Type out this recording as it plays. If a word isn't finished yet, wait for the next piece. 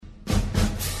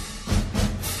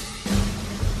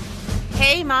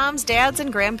Hey moms, dads,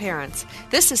 and grandparents.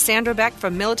 This is Sandra Beck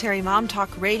from Military Mom Talk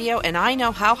Radio, and I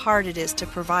know how hard it is to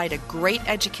provide a great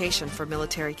education for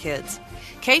military kids.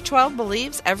 K-12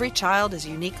 believes every child is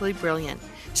uniquely brilliant,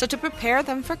 so to prepare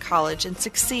them for college and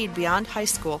succeed beyond high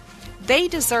school, they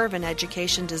deserve an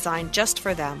education designed just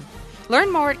for them.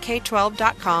 Learn more at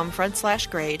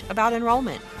k12.com/grade about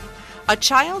enrollment. A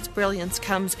child's brilliance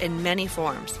comes in many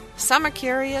forms. Some are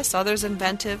curious, others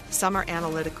inventive, some are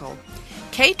analytical.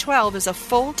 K-12 is a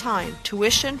full-time,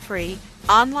 tuition-free,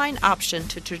 online option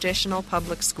to traditional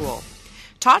public school.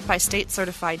 Taught by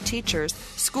state-certified teachers,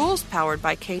 schools powered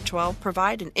by K-12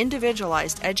 provide an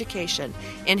individualized education,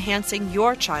 enhancing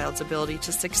your child's ability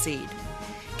to succeed.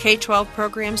 K-12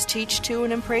 programs teach to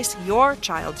and embrace your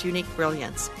child's unique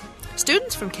brilliance.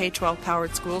 Students from K-12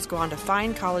 powered schools go on to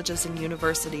fine colleges and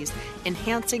universities,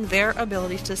 enhancing their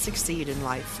ability to succeed in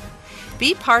life.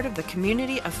 Be part of the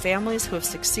community of families who have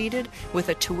succeeded with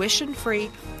a tuition-free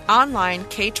online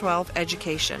K-12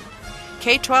 education.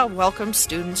 K-12 welcomes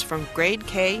students from grade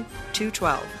K to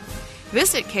 12.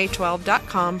 Visit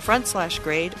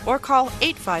k12.com/grade or call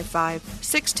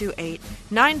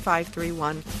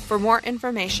 855-628-9531 for more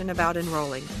information about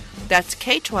enrolling. That's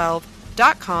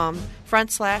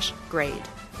k12.com/grade.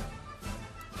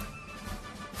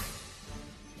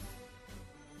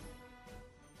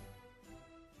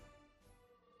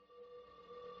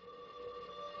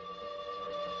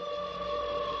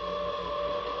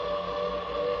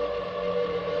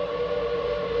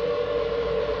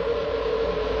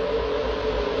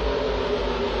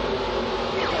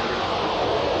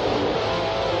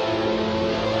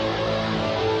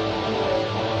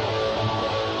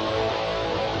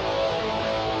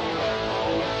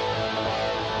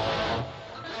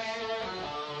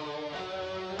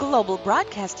 Global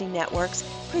Broadcasting Networks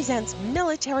presents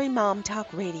Military Mom Talk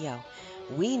Radio.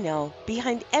 We know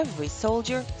behind every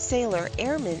soldier, sailor,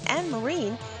 airman, and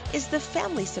Marine is the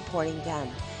family supporting them.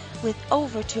 With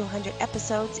over 200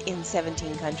 episodes in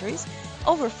 17 countries,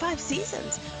 over 5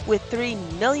 seasons, with 3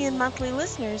 million monthly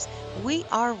listeners, we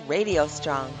are radio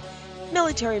strong.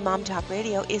 Military Mom Talk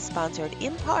Radio is sponsored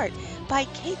in part by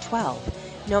K-12.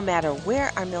 No matter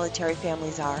where our military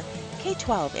families are,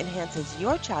 K-12 enhances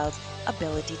your child's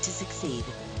ability to succeed.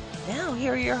 Now,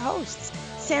 here are your hosts,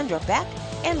 Sandra Beck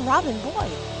and Robin Boyd.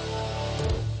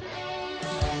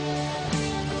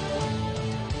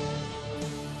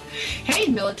 Hey,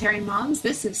 military moms,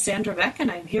 this is Sandra Beck,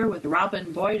 and I'm here with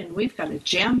Robin Boyd, and we've got a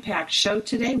jam-packed show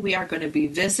today. We are going to be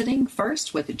visiting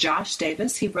first with Josh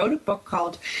Davis. He wrote a book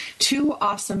called 2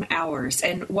 Awesome Hours,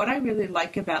 and what I really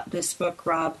like about this book,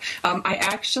 Rob, I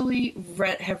actually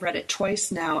have read it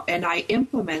twice now, and I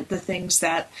implement the things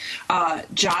that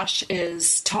Josh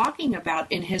is talking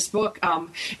about in his book,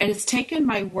 and it's taken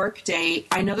my workday.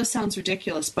 I know this sounds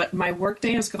ridiculous, but my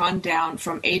workday has gone down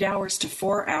from 8 hours to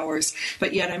 4 hours,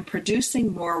 but yet I'm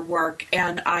producing more work,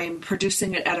 and I'm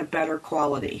producing it at a better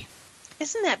quality.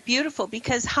 Isn't that beautiful?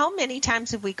 Because how many times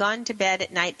have we gone to bed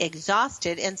at night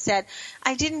exhausted and said,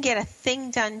 I didn't get a thing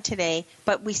done today,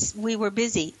 but we were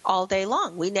busy all day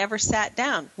long. We never sat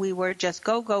down. We were just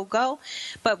go, go, go.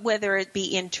 But whether it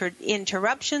be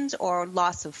interruptions or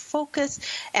loss of focus,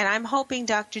 and I'm hoping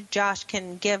Dr. Josh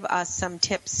can give us some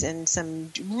tips and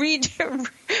some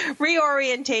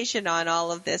reorientation on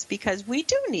all of this, because we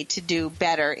do need to do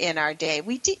better in our day.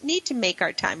 We need to make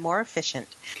our time more efficient.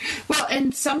 Well,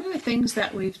 and some of the things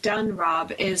that we've done,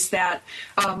 Rob, is that,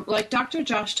 like Dr.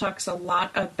 Josh talks a lot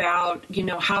about,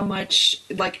 how much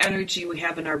energy we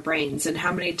have in our brains and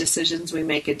how many decisions we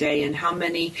make a day and how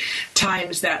many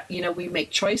times that, we make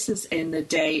choices in the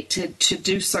day to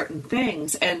do certain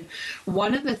things. And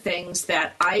one of the things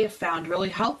that I have found really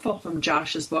helpful from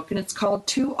Josh's book, and it's called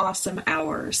 2 Awesome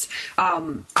Hours.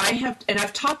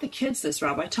 I've taught the kids this,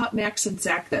 Rob. I taught Max and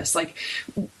Zach this,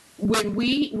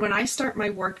 when I start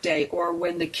my work day or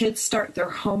when the kids start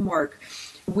their homework,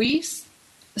 we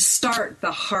start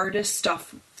the hardest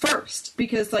stuff first,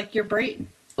 because your brain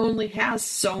only has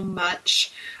so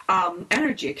much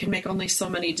energy. It can make only so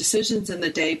many decisions in the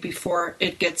day before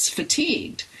it gets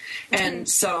fatigued. Mm-hmm. And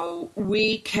so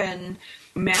we can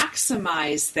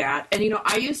maximize that. And,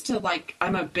 I used to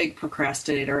I'm a big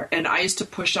procrastinator, and I used to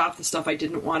push off the stuff I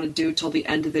didn't want to do till the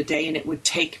end of the day, and it would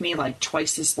take me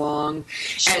twice as long.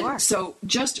 Sure. And so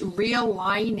just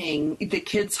realigning the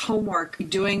kids' homework,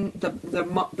 doing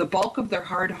the bulk of their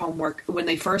hard homework when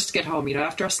they first get home,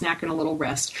 after a snack and a little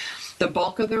rest, the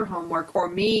bulk of their homework, or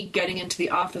me getting into the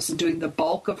office and doing the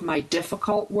bulk of my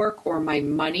difficult work or my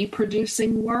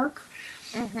money-producing work,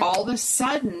 mm-hmm. all of a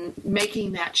sudden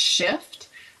making that shift,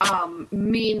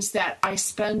 means that I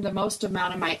spend the most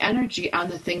amount of my energy on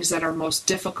the things that are most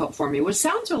difficult for me, which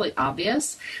sounds really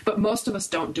obvious, but most of us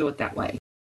don't do it that way.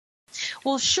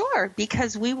 Well, sure,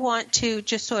 because we want to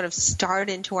just sort of start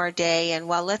into our day and,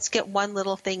 well, let's get one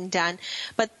little thing done.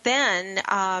 But then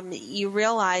you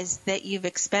realize that you've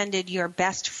expended your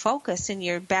best focus and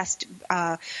your best,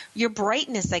 your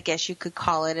brightness, I guess you could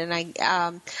call it. And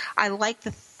I like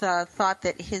the thought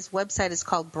that his website is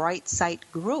called Bright Sight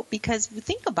Group, because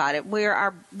think about it,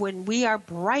 when we are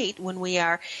bright, when we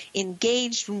are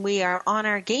engaged, when we are on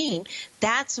our game,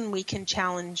 that's when we can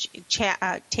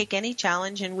take any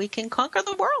challenge, and we can conquer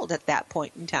the world at that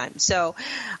point in time. So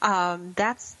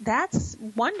that's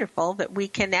wonderful that we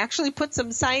can actually put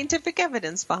some scientific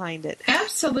evidence behind it.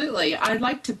 Absolutely. I'd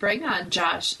like to bring on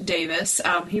Josh Davis.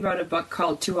 He wrote a book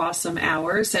called 2 Awesome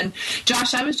Hours. And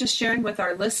Josh, I was just sharing with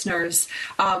our listeners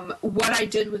what I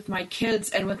did with my kids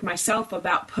and with myself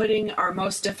about putting our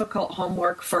most difficult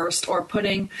homework first, or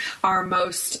putting our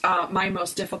my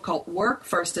most difficult work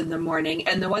first in the morning.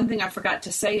 And the one thing I forgot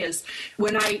to say is,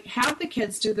 when I have the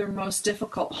kids do their most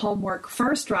difficult homework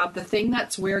first, Rob, the thing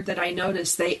that's weird that I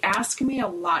notice, they ask me a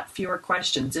lot fewer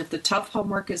questions. If the tough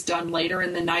homework is done later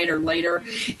in the night or later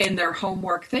in their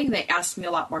homework thing, they ask me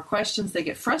a lot more questions. They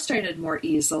get frustrated more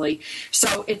easily.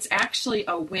 So it's actually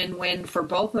a win-win for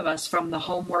both of us from the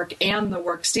homework and the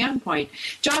work standpoint.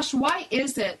 Josh, why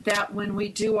is it that when we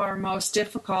do our most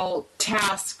difficult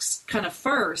tasks kind of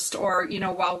first, or,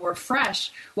 while we're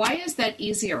fresh, why is that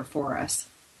easier for us?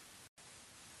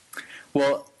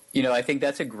 Well, I think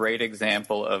that's a great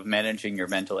example of managing your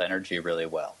mental energy really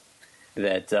well.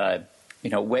 That,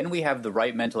 when we have the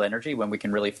right mental energy, when we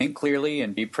can really think clearly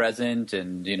and be present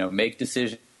and, make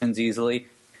decisions easily,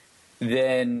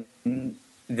 then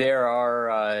there are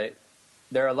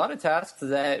a lot of tasks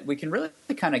that we can really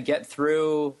kind of get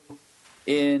through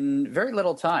in very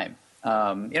little time.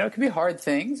 It could be hard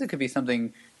things. It could be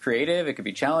something creative. It could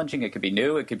be challenging. It could be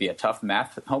new. It could be a tough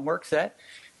math homework set.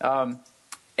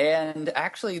 And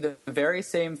actually, the very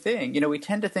same thing, we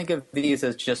tend to think of these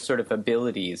as just sort of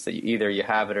abilities that either you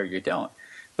have it or you don't.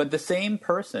 But the same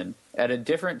person at a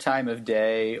different time of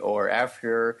day, or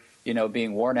after,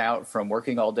 being worn out from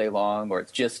working all day long, or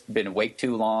it's just been awake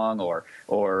too long, or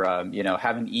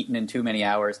haven't eaten in too many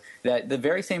hours, that the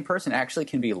very same person actually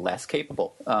can be less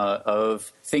capable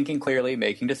of thinking clearly,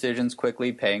 making decisions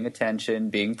quickly, paying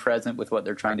attention, being present with what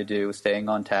they're trying to do, staying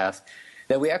on task.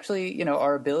 That we actually,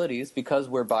 our abilities, because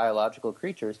we're biological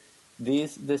creatures,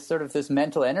 this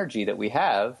mental energy that we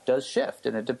have does shift,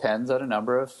 and it depends on a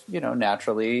number of,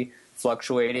 naturally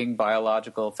fluctuating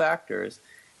biological factors.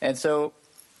 And so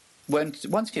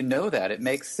once you know that, it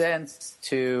makes sense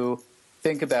to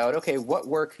think about, okay, what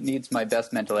work needs my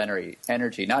best mental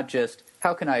energy? Not just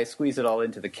how can I squeeze it all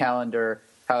into the calendar,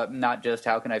 not just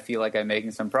how can I feel like I'm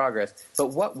making some progress, but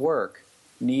what work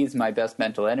needs my best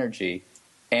mental energy?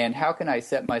 And how can I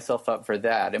set myself up for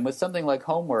that? And with something like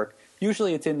homework,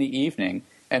 usually it's in the evening.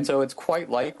 And so it's quite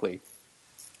likely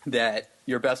that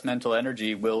your best mental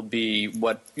energy will be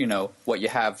what you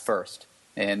have first.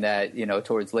 And that,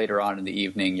 towards later on in the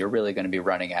evening, you're really going to be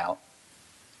running out.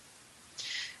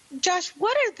 Josh,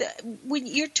 when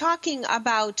you're talking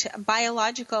about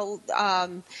biological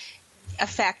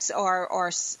effects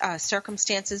or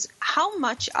circumstances, how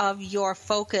much of your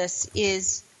focus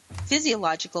is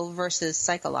physiological versus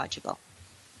psychological?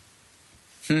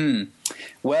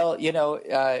 Well,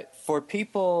 for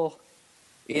people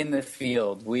in the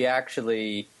field, we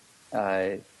actually,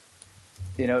 the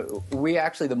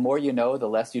more you know, the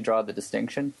less you draw the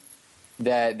distinction.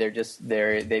 That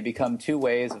they become two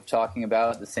ways of talking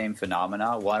about the same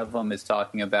phenomena. One of them is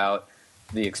talking about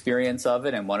the experience of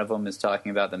it, and one of them is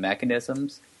talking about the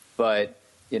mechanisms. But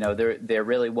they're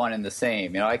really one and the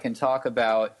same. I can talk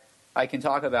about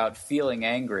feeling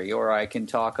angry, or I can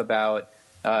talk about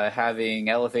having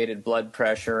elevated blood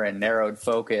pressure and narrowed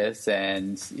focus,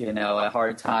 and a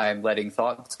hard time letting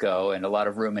thoughts go, and a lot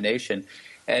of rumination,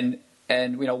 and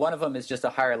one of them is just a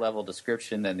higher level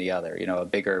description than the other, a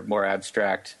bigger, more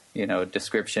abstract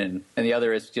description, and the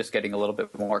other is just getting a little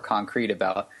bit more concrete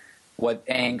about what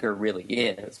anger really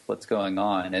is, what's going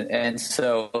on, and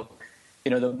so.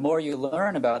 The more you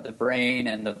learn about the brain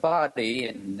and the body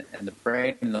and the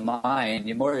brain and the mind,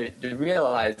 the more you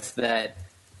realize that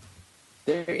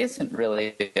there isn't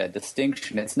really a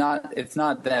distinction. It's not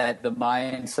that the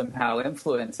mind somehow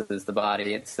influences the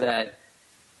body. It's that,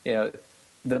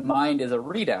 the mind is a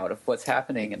readout of what's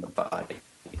happening in the body.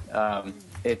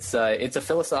 It's a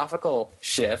philosophical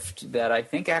shift that I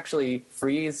think actually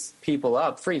frees people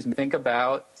up, think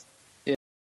about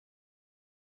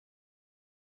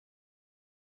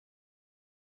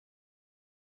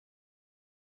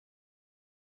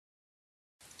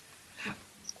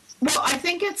Well, I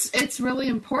think it's really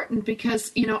important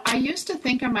because, I used to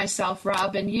think of myself,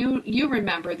 Rob, and you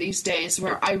remember these days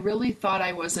where I really thought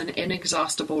I was an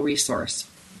inexhaustible resource.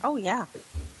 Oh, yeah.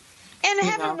 And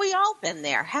haven't we all been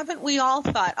there? Haven't we all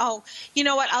thought, oh, you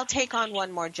know what, I'll take on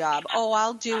one more job. Oh,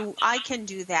 I can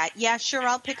do that. Yeah, sure,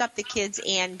 I'll pick up the kids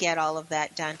and get all of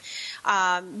that done.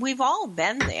 We've all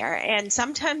been there, and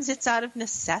sometimes it's out of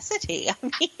necessity. I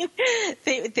mean,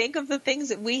 think of the things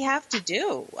that we have to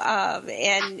do,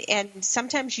 and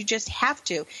sometimes you just have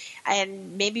to.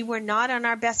 And maybe we're not on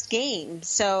our best game.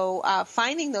 So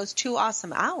finding those 2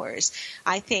 awesome hours,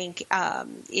 I think,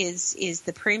 is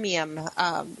the premium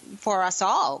for us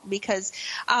all. Because,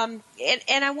 and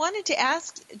I wanted to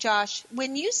ask, Josh,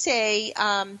 when you say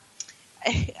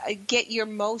get your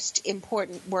most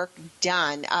important work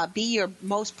done, be your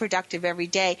most productive every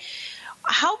day,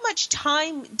 how much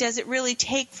time does it really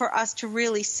take for us to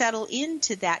really settle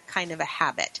into that kind of a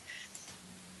habit?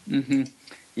 Mm-hmm.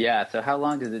 Yeah. So how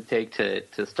long does it take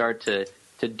to start to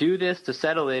do this, to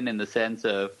settle in the sense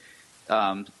of,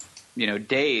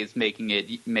 days making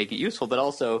it useful, but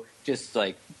also just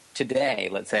like today,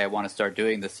 let's say I want to start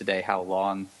doing this today, how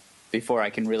long before I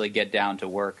can really get down to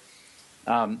work?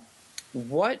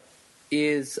 What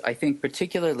is, I think,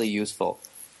 particularly useful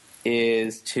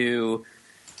is to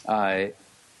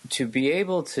be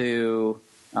able to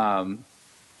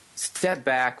step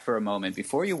back for a moment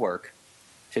before you work,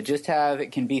 to just have,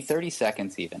 it can be 30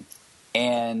 seconds even,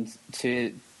 and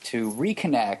to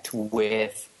reconnect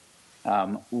with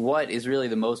what is really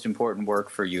the most important work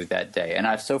for you that day.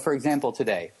 And so for example,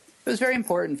 today, it was very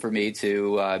important for me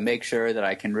to make sure that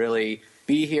I can really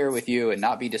be here with you and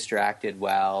not be distracted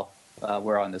while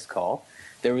we're on this call.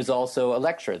 There was also a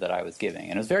lecture that I was giving,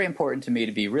 and it was very important to me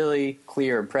to be really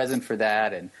clear and present for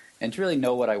that and to really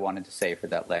know what I wanted to say for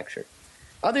that lecture.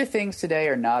 Other things today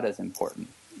are not as important.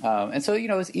 And so,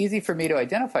 it's easy for me to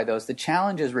identify those. The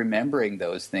challenge is remembering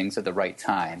those things at the right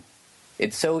time.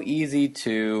 It's so easy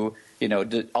to,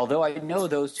 although I know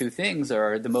those 2 things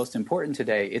are the most important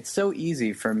today, it's so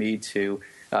easy for me to,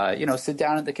 sit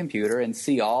down at the computer and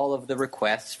see all of the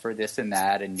requests for this and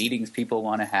that and meetings people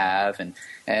want to have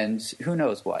and who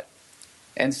knows what.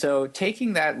 And so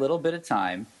taking that little bit of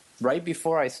time right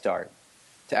before I start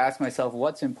to ask myself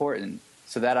what's important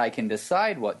so that I can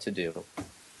decide what to do,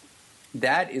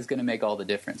 that is going to make all the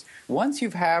difference. Once you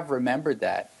have remembered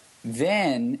that,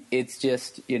 then it's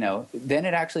just, then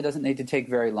it actually doesn't need to take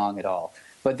very long at all.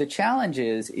 But the challenge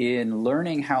is in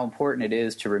learning how important it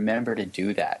is to remember to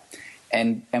do that.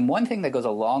 And one thing that goes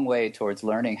a long way towards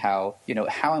learning how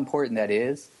important that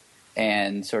is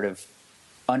and sort of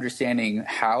understanding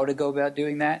how to go about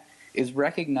doing that is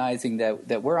recognizing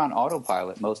that we're on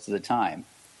autopilot most of the time.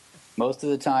 Most of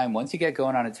the time, once you get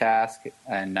going on a task,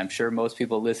 and I'm sure most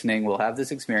people listening will have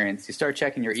this experience, you start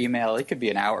checking your email, it could be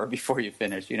an hour before you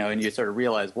finish, and you sort of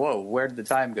realize, whoa, where did the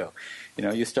time go?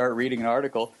 You start reading an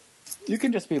article, you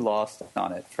can just be lost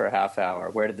on it for a half hour.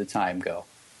 Where did the time go?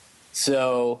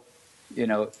 So,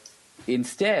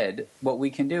 instead, what we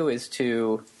can do is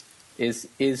to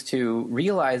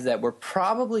realize that we're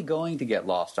probably going to get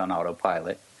lost on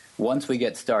autopilot once we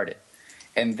get started.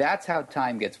 And that's how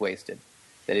time gets wasted.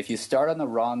 That if you start on the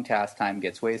wrong task, time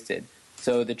gets wasted.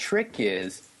 So the trick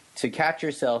is to catch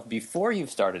yourself before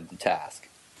you've started the task,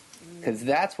 because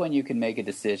that's when you can make a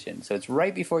decision. So it's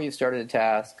right before you've started a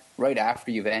task, right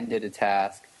after you've ended a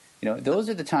task. Those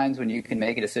are the times when you can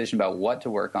make a decision about what to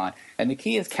work on. And the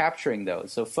key is capturing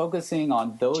those. So focusing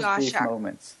on those brief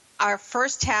moments. Our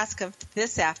first task of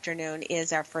this afternoon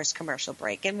is our first commercial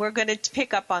break. And we're going to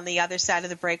pick up on the other side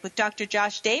of the break with Dr.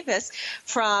 Josh Davis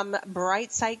from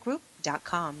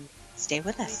brightsightgroup.com. Stay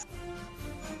with us.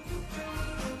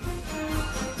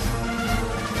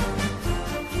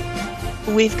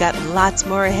 We've got lots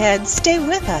more ahead. Stay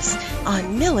with us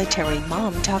on Military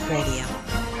Mom Talk Radio.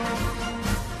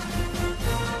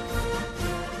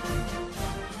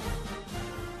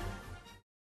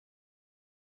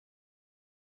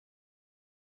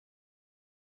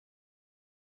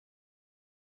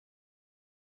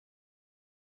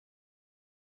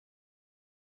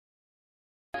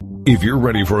 If you're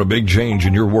ready for a big change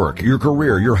in your work, your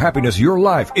career, your happiness, your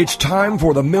life, it's time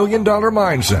for the $1 Million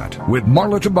Mindset with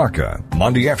Marla Tabaka.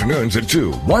 Monday afternoons at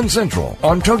 2, 1 Central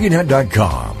on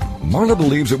TogiNet.com. Marla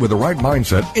believes that with the right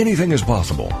mindset, anything is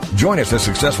possible. Join us as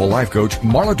successful life coach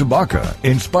Marla Tabaka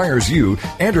inspires you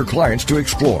and her clients to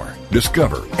explore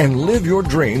discover, and live your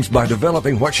dreams by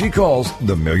developing what she calls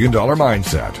the $1 Million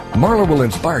Mindset. Marla will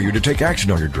inspire you to take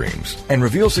action on your dreams and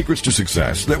reveal secrets to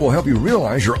success that will help you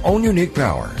realize your own unique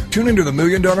power. Tune into the $1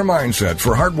 Million Mindset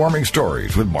for heartwarming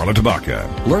stories with Marla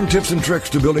Tabaka. Learn tips and tricks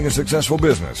to building a successful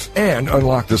business and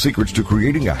unlock the secrets to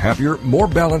creating a happier, more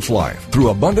balanced life through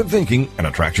abundant thinking and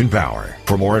attraction power.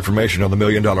 For more information on the $1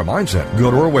 Million Mindset,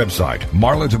 go to our website,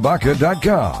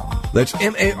 marlatabaka.com. That's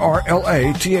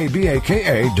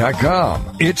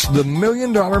MarlaTabaka.com. It's the $1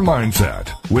 Million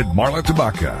Mindset with Marla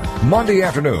Tabaka. Monday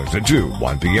afternoons at 2,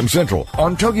 1 p.m. Central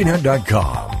on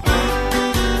TogiNet.com.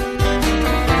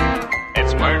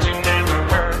 It's words you never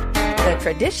heard. The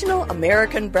traditional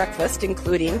American breakfast,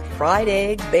 including fried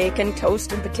egg, bacon,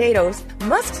 toast, and potatoes,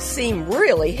 must seem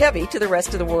really heavy to the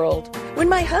rest of the world. When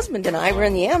my husband and I were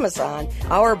in the Amazon,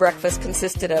 our breakfast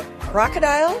consisted of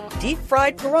crocodile,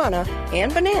 deep-fried piranha,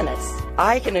 and bananas.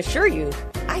 I can assure you,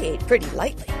 I ate pretty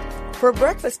lightly. For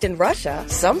breakfast in Russia,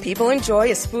 some people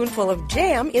enjoy a spoonful of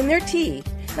jam in their tea.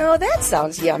 Now that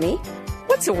sounds yummy.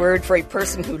 What's a word for a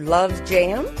person who loves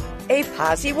jam? A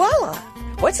poziwala.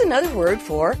 What's another word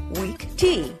for weak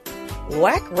tea?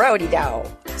 Whack-rowdy-dow.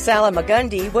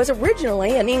 Salamagundi was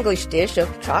originally an English dish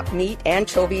of chopped meat,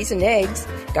 anchovies, and eggs,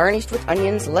 garnished with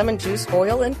onions, lemon juice,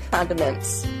 oil, and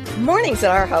condiments. Mornings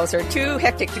at our house are too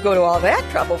hectic to go to all that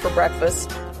trouble for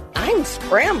breakfast. I'm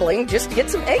scrambling just to get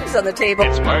some eggs on the table.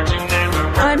 It's words you never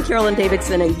heard. I'm Carolyn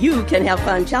Davidson, and you can have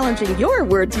fun challenging your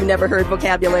words you never heard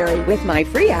vocabulary with my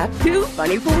free app, Too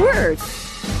Funny for Words.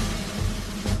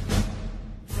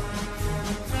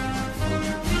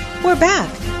 We're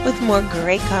back with more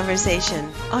great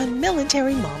conversation on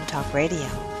Military Mom Talk Radio.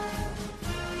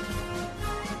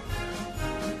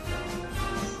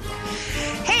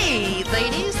 Hey,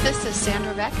 ladies, this is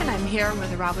Sandra Beck, and I'm here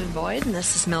with Robin Boyd, and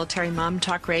this is Military Mom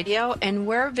Talk Radio, and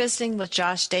we're visiting with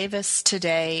Josh Davis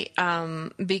today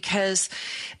because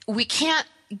we can't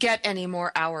get any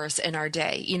more hours in our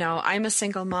day. You know, I'm a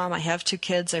single mom. I have 2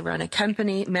 kids. I run a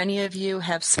company. Many of you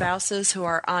have spouses who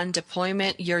are on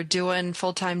deployment. You're doing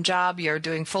full-time job. You're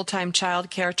doing full-time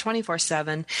childcare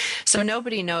 24/7. So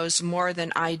nobody knows more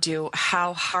than I do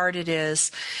how hard it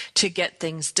is to get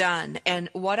things done. And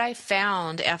what I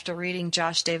found after reading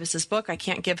Josh Davis's book, I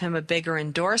can't give him a bigger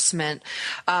endorsement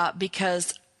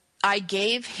because I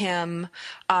gave him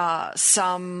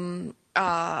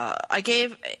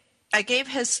I gave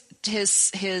his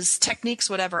techniques,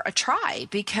 whatever, a try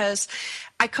because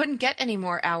I couldn't get any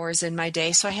more hours in my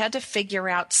day. So I had to figure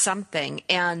out something.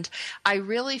 And I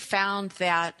really found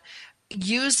that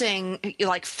using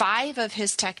like 5 of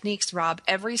his techniques, Rob,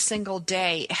 every single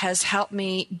day has helped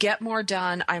me get more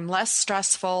done. I'm less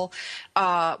stressful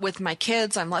with my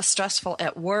kids. I'm less stressful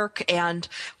at work. And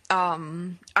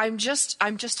I'm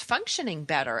just functioning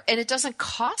better, and it doesn't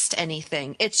cost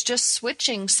anything. It's just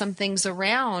switching some things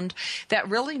around that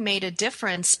really made a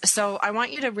difference. So I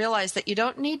want you to realize that you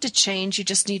don't need to change. You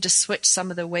just need to switch some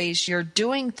of the ways you're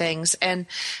doing things. And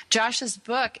Josh's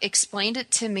book explained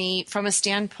it to me from a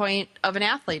standpoint of an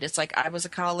athlete. It's like I was a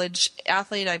college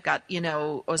athlete. I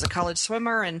was a college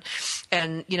swimmer, and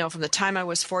from the time I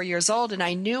was 4 years old, and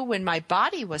I knew when my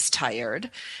body was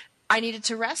tired, I needed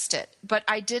to rest it, but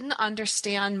I didn't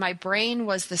understand my brain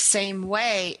was the same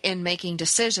way in making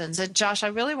decisions. And Josh, I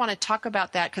really want to talk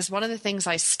about that because one of the things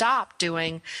I stopped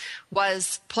doing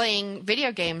was playing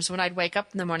video games when I'd wake up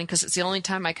in the morning because it's the only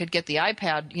time I could get the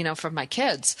iPad, from my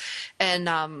kids. And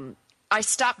I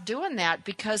stopped doing that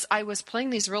because I was playing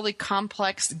these really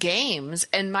complex games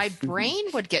and my brain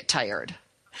would get tired.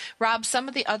 Rob, some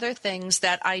of the other things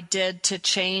that I did to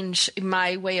change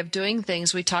my way of doing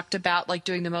things, we talked about like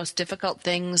doing the most difficult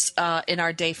things in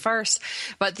our day first.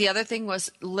 But the other thing was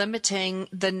limiting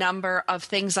the number of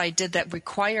things I did that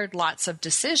required lots of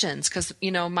decisions because,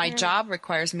 my job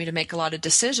requires me to make a lot of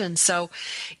decisions. So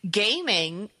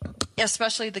gaming,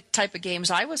 especially the type of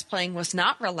games I was playing, was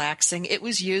not relaxing. It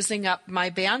was using up my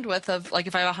bandwidth of like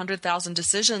if I have 100,000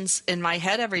 decisions in my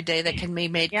head every day that can be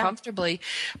made comfortably,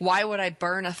 why would I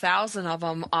burn 1,000 of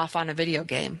them off on a video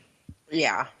game?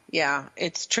 Yeah,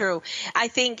 it's true. I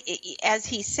think, as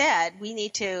he said, we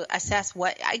need to assess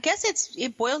I guess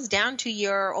it boils down to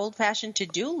your old-fashioned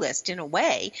to-do list in a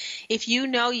way. If you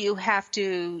know you have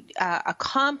to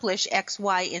accomplish X,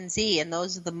 Y, and Z, and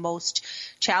those are the most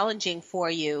challenging for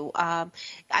you, I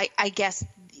guess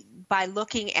by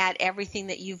looking at everything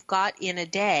that you've got in a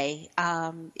day,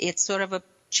 it's sort of a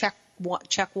check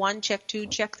 1, check 2,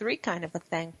 check 3 kind of a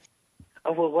thing.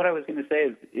 Oh, well, what I was going to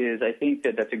say is I think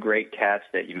that's a great catch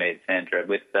that you made, Sandra,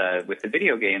 with the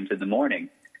video games in the morning,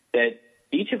 that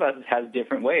each of us has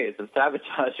different ways of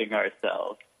sabotaging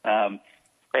ourselves.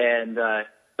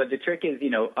 But But the trick is,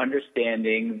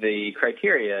 understanding the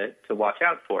criteria to watch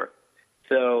out for.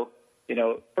 So,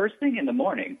 first thing in the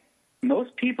morning,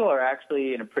 most people are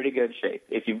actually in a pretty good shape.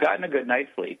 If you've gotten a good night's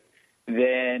sleep,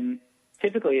 then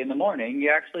typically in the morning, you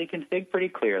actually can think pretty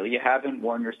clearly. You haven't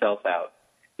worn yourself out.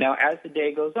 Now, as the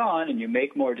day goes on and you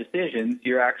make more decisions,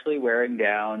 you're actually wearing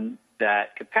down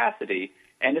that capacity.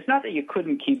 And it's not that you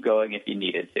couldn't keep going if you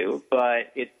needed to,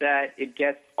 but it's that it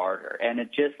gets harder. And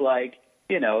it's just like,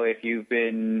 if you've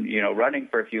been, running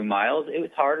for a few miles, it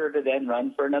was harder to then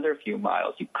run for another few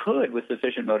miles. You could with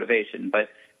sufficient motivation, but,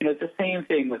 it's the same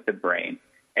thing with the brain.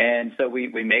 And so we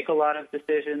make a lot of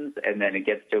decisions, and then it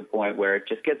gets to a point where it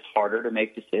just gets harder to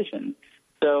make decisions.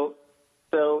 So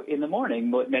in the morning,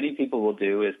 what many people will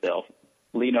do is they'll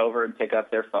lean over and pick up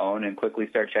their phone and quickly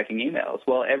start checking emails.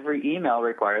 Well, every email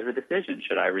requires a decision.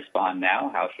 Should I respond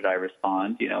now? How should I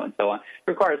respond? And so on.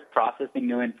 It requires processing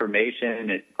new information.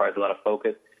 It requires a lot of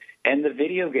focus. And the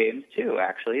video games, too,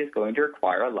 actually, is going to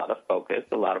require a lot of focus,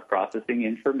 a lot of processing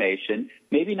information,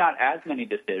 maybe not as many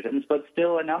decisions, but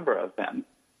still a number of them,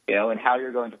 and how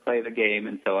you're going to play the game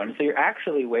and so on. And so you're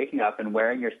actually waking up and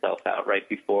wearing yourself out right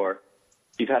before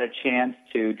you've had a chance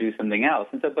to do something else.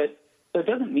 And so it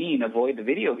doesn't mean avoid the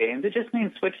video games. It just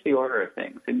means switch the order of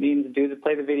things. It means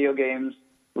play the video games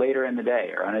later in the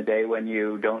day or on a day when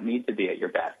you don't need to be at your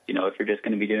best, if you're just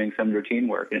going to be doing some routine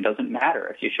work. And it doesn't matter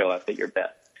if you show up at your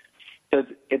best. So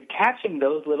it's catching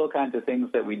those little kinds of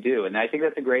things that we do. And I think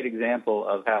that's a great example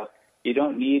of how you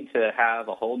don't need to have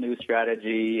a whole new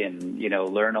strategy and,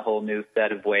 learn a whole new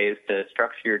set of ways to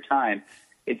structure your time.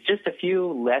 It's just a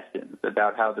few lessons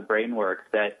about how the brain works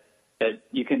that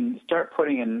you can start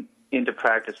putting into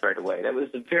practice right away. That was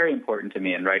very important to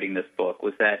me in writing this book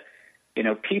was that,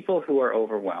 people who are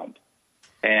overwhelmed,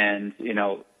 and,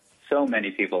 so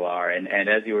many people are, and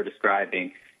as you were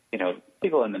describing,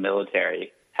 people in the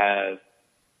military have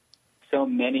so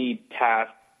many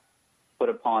tasks put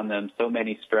upon them, so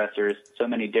many stressors, so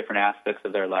many different aspects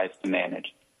of their lives to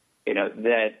manage,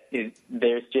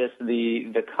 there's just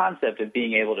the concept of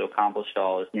being able to accomplish it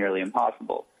all is nearly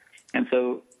impossible. And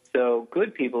so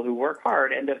good people who work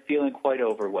hard end up feeling quite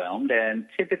overwhelmed and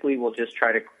typically will just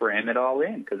try to cram it all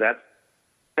in because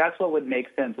that's what would make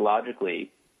sense logically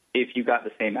if you got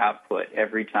the same output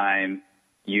every time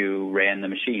you ran the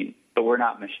machine. But we're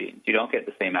not machines. You don't get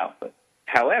the same output.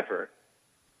 However,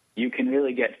 you can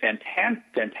really get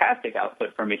fantastic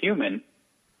output from a human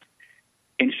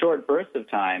in short bursts of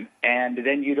time, and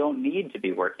then you don't need to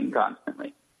be working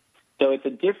constantly. So it's a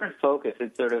different focus.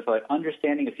 It's sort of like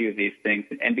understanding a few of these things.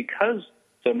 And because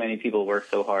so many people work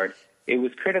so hard, it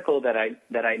was critical that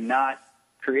I not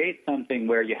create something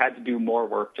where you had to do more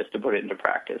work just to put it into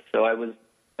practice. So I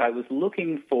was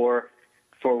looking for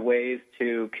ways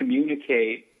to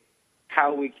communicate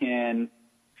how we can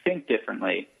think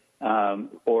differently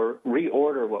or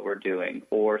reorder what we're doing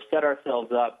or set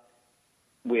ourselves up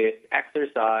with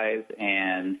exercise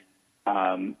and,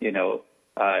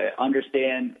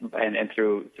 understand and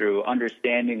through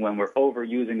understanding when we're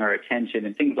overusing our attention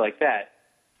and things like that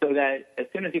so that as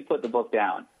soon as you put the book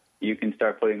down, you can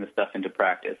start putting the stuff into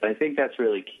practice. I think that's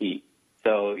really key.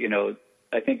 So,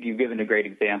 I think you've given a great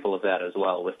example of that as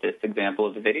well with this example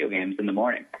of the video games in the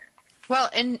morning. Well,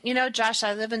 and, Josh,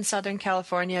 I live in Southern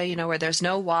California, where there's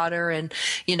no water and,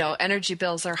 energy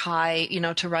bills are high,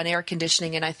 to run air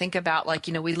conditioning. And I think about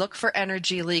we look for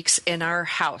energy leaks in our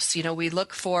house. We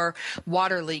look for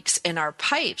water leaks in our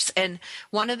pipes. And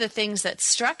one of the things that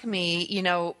struck me,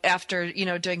 after,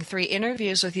 doing 3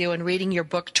 interviews with you and reading your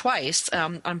book twice,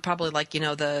 I'm probably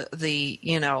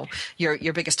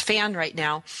your biggest fan right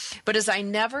now. But as I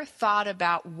never thought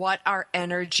about what are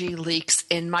energy leaks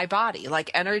in my body,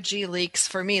 like energy leaks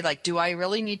for me, do I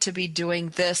really need to be doing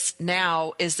this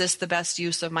now? Is this the best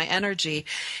use of my energy?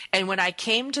 And when I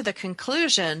came to the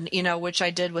conclusion, which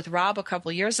I did with Rob a couple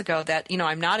of years ago, that,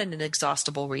 I'm not an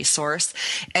inexhaustible resource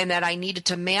and that I needed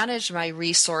to manage my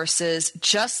resources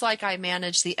just like I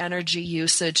manage the energy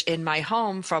usage in my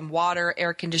home from water,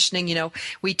 air conditioning.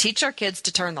 We teach our kids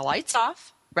to turn the lights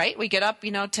off. Right? We get up,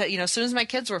 as soon as my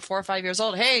kids were 4 or 5 years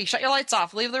old, hey, shut your lights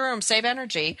off, leave the room, save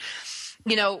energy.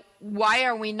 Why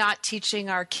are we not teaching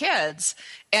our kids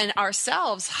and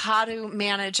ourselves how to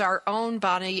manage our own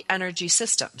body energy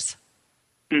systems?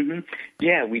 Mm-hmm.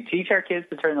 Yeah, we teach our kids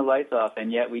to turn the lights off,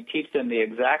 and yet we teach them the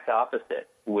exact opposite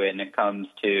when it comes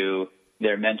to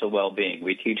their mental well-being.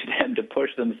 We teach them to push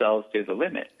themselves to the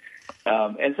limit.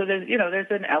 And so there's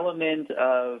an element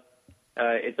of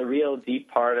it's a real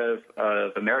deep part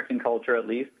of American culture, at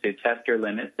least, to test your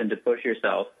limits and to push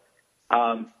yourself.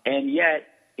 And yet,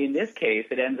 in this case,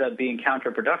 it ends up being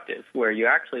counterproductive, where you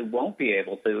actually won't be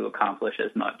able to accomplish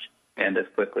as much. and as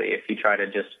quickly if you try to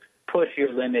just push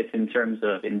your limits in terms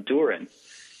of endurance.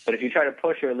 But if you try to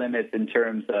push your limits in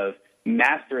terms of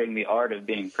mastering the art of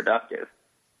being productive,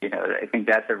 I think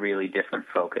that's a really different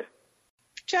focus.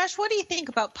 Josh, what do you think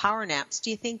about power naps? Do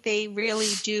you think they really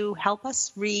do help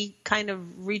us kind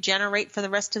of regenerate for the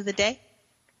rest of the day?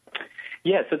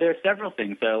 Yeah, so there are several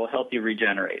things that will help you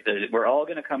regenerate. We're all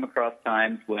going to come across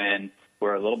times when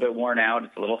we're a little bit worn out.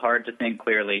 It's a little hard to think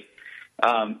clearly.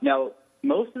 Now,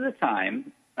 most of the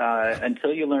time,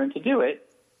 until you learn to do it,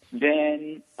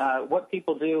 then what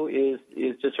people do is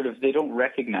just sort of they don't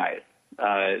recognize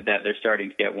that they're starting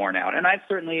to get worn out. And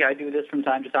I do this from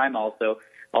time to time also.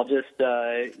 I'll just,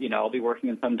 I'll be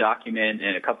working on some document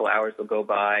and a couple hours will go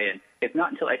by, and it's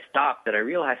not until I stop that I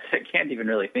realize I can't even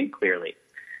really think clearly.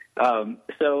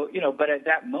 But at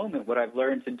that moment, what I've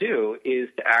learned to do is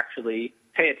to actually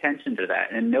pay attention to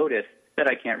that and notice that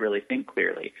I can't really think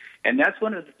clearly. And that's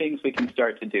one of the things we can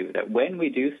start to do, that when we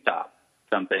do stop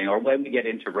something or when we get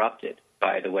interrupted,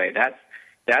 by the way, that's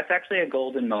actually a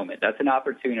golden moment. That's an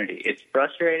opportunity. It's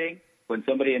frustrating when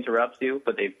somebody interrupts you,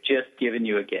 but they've just given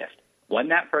you a gift. When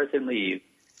that person leaves,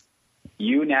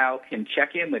 you now can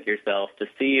check in with yourself to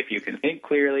see if you can think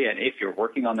clearly and if you're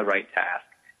working on the right task.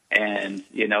 And,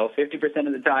 50%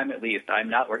 of the time at least, I'm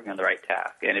not working on the right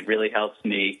task, and it really helps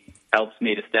me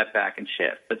to step back and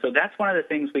shift. But so that's one of the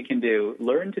things we can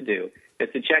learn to do, is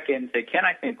to check in and say, can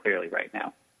I think clearly right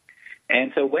now?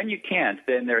 And so when you can't,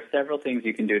 then there are several things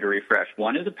you can do to refresh.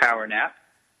 One is a power nap,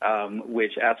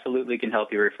 which absolutely can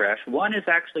help you refresh. One is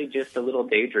actually just a little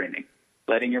daydreaming,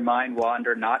 letting your mind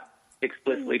wander, not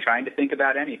explicitly trying to think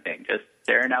about anything, just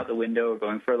staring out the window or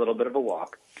going for a little bit of a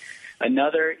walk.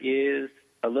 Another is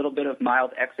a little bit of mild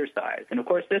exercise. And, of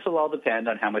course, this will all depend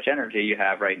on how much energy you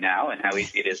have right now and how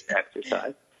easy it is to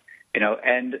exercise.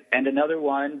 And another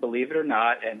one, believe it or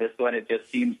not, and this one, it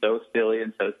just seems so silly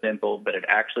and so simple, but it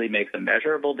actually makes a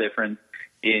measurable difference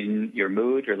in your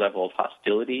mood, your level of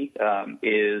hostility,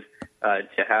 is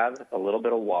to have a little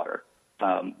bit of water,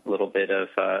 a little bit of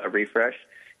a refresh.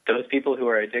 Those people who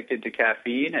are addicted to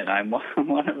caffeine, and I'm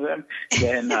one of them,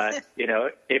 then,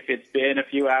 if it's been a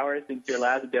few hours since your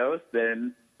last dose,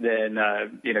 then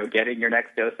getting your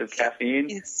next dose of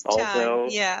caffeine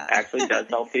actually does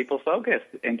help people focus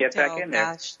and get back in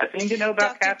there. Gosh. The thing to know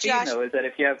about Dr. caffeine, Josh, though, is that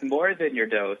if you have more than your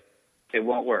dose, it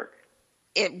won't work.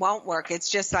 It won't work. It's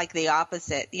just like the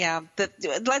opposite. Yeah.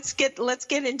 Let's get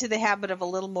into the habit of a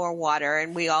little more water,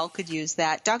 and we all could use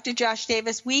that. Dr. Josh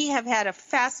Davis, we have had a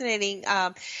fascinating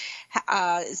time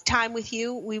with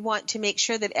you. We want to make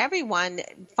sure that everyone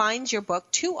finds your book,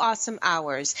 2 Awesome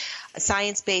Hours,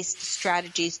 Science-Based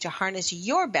Strategies to Harness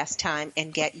Your Best Time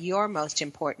and Get Your Most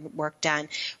Important Work Done.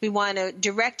 We want to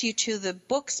direct you to the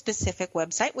book-specific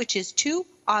website, which is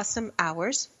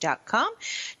awesomehours.com.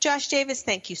 Josh Davis,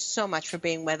 thank you so much for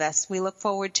being with us. We look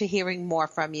forward to hearing more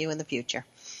from you in the future.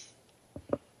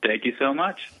 Thank you so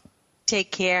much.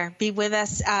 Take care. Be with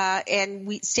us,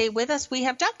 stay with us. We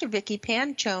have Dr. Vicki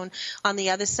Panaccione on the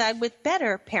other side with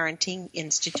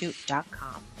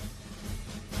BetterParentingInstitute.com.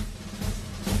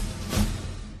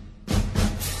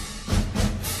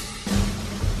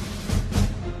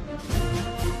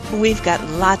 We've got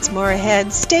lots more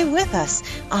ahead. Stay with us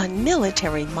on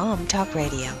Military Mom Talk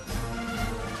Radio.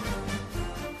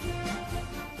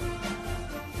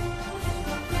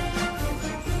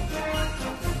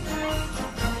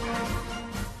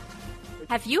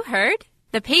 Have you heard?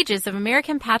 The pages of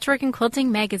American Patchwork and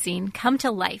Quilting magazine come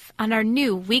to life on our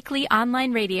new weekly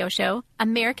online radio show,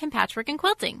 American Patchwork and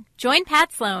Quilting. Join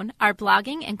Pat Sloan, our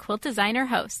blogging and quilt designer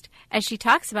host, as she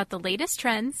talks about the latest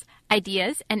trends,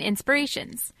 ideas, and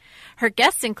inspirations. Her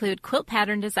guests include quilt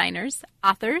pattern designers,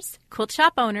 authors, quilt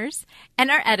shop owners,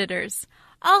 and our editors,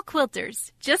 all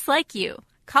quilters, just like you.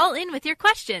 Call in with your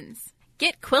questions.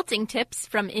 Get quilting tips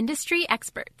from industry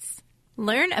experts.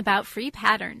 Learn about free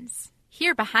patterns.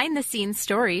 Hear behind-the-scenes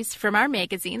stories from our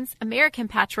magazines, American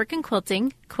Patchwork and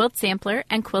Quilting, Quilt Sampler,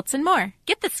 and Quilts and More.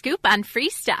 Get the scoop on free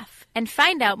stuff and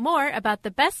find out more about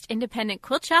the best independent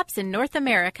quilt shops in North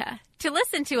America. To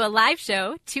listen to a live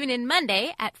show, tune in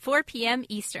Monday at 4 p.m.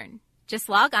 Eastern. Just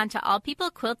log on to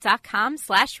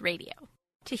allpeoplequilt.com/radio.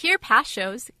 To hear past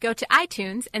shows, go to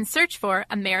iTunes and search for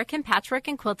American Patchwork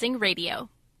and Quilting Radio.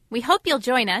 We hope you'll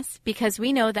join us because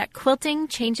we know that quilting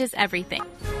changes everything.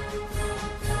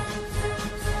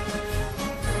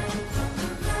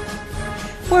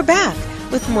 We're back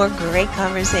with more great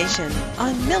conversation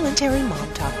on Military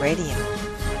Mom Talk Radio.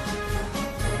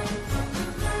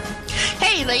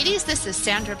 Hey, ladies, this is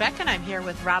Sandra Beck, and I'm here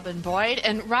with Robin Boyd.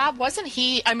 And Rob, wasn't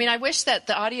he? I mean, I wish that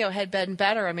the audio had been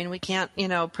better. I mean, we can't,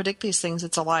 predict these things.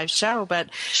 It's a live show,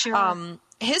 but sure.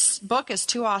 his book is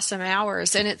 2 Awesome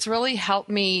Hours, and it's really helped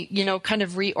me, kind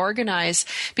of reorganize,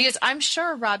 because I'm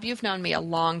sure, Rob, you've known me a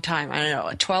long time. I don't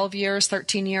know, 12 years,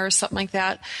 13 years, something like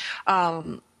that.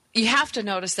 You have to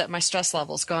notice that my stress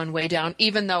level's gone way down,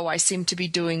 even though I seem to be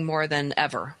doing more than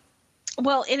ever.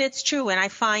 Well, and it's true. And I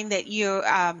find that you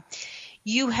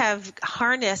have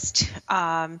harnessed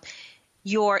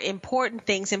your important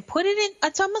things and put it in.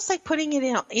 It's almost like putting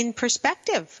it in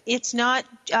perspective. It's not.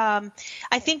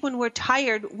 I think when we're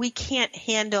tired, we can't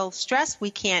handle stress.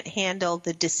 We can't handle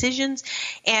the decisions,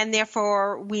 and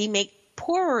therefore we make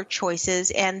poorer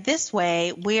choices. And this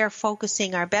way, we are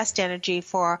focusing our best energy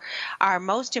for our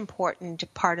most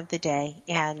important part of the day,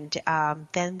 and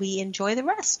then we enjoy the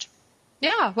rest.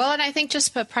 Yeah, well, and I think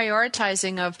just the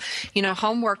prioritizing of,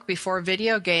 homework before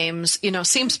video games,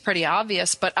 seems pretty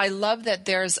obvious, but I love that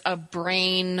there's a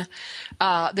brain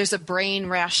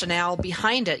rationale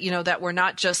behind it, that we're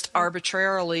not just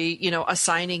arbitrarily,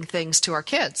 assigning things to our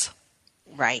kids.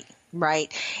 Right.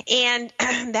 And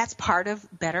that's part of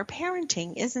better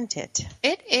parenting, isn't it?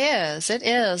 It is.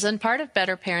 And part of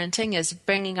better parenting is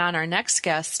bringing on our next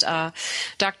guest,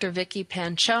 Dr. Vicki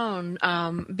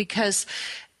Panaccione, because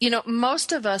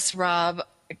most of us, Rob,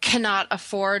 cannot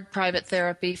afford private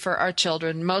therapy for our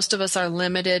children. Most of us are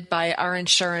limited by our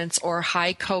insurance or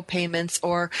high co-payments,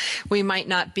 or we might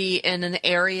not be in an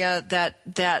area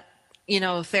that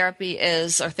therapy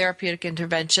is, or therapeutic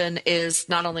intervention is,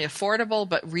 not only affordable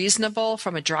but reasonable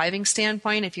from a driving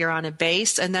standpoint if you're on a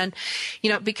base. And then,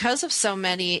 because of so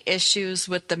many issues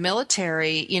with the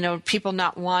military, people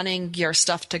not wanting your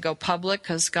stuff to go public,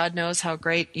 because God knows how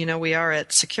great, we are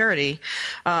at security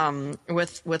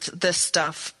with this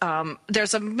stuff.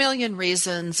 There's a million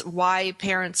reasons why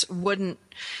parents wouldn't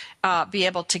be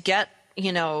able to get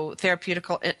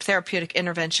therapeutic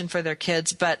intervention for their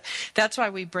kids. But that's why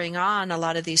we bring on a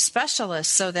lot of these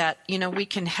specialists, so that, we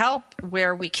can help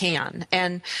where we can.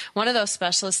 And one of those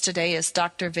specialists today is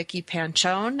Dr. Vicki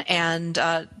Panaccione. And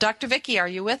Dr. Vicki, are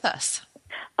you with us?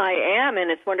 I am, and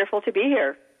it's wonderful to be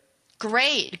here.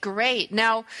 Great.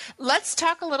 Now, let's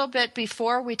talk a little bit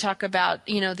before we talk about,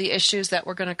 the issues that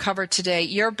we're going to cover today,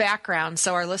 your background,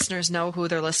 so our listeners know who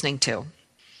they're listening to.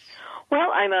 Well,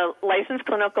 I'm a licensed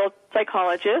clinical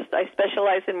psychologist. I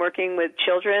specialize in working with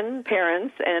children,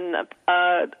 parents, and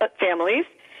families.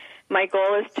 My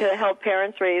goal is to help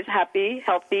parents raise happy,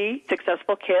 healthy,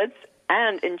 successful kids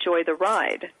and enjoy the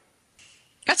ride.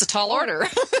 That's a tall order.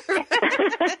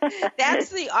 That's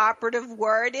the operative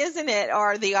word, isn't it?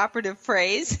 Or the operative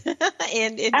phrase.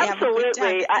 and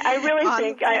Absolutely. I really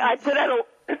think I put out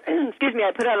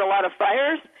I put out a lot of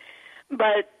fires.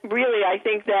 But really, I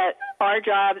think that our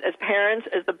job as parents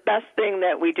is the best thing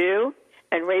that we do,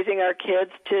 and raising our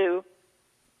kids to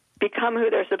become who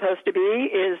they're supposed to be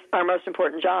is our most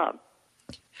important job.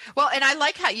 Well, and I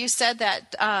like how you said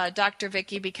that, Dr.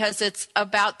 Vicki, because it's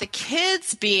about the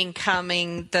kids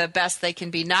becoming the best they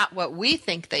can be, not what we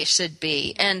think they should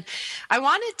be. And I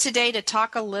wanted today to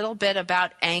talk a little bit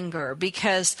about anger,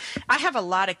 because I have a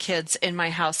lot of kids in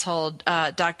my household,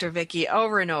 Dr. Vicki,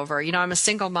 over and over. I'm a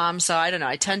single mom, so I don't know.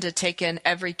 I tend to take in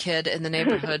every kid in the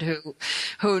neighborhood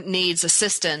who needs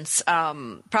assistance,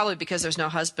 probably because there's no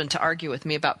husband to argue with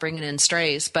me about bringing in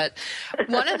strays. But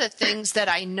one of the things that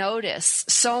I notice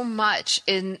so much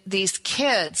in these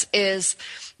kids is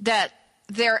that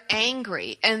they're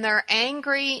angry, and they're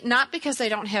angry not because they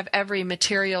don't have every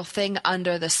material thing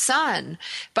under the sun,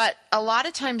 but a lot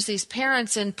of times these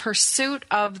parents, in pursuit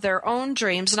of their own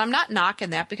dreams, and I'm not knocking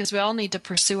that, because we all need to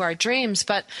pursue our dreams,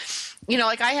 but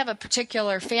like I have a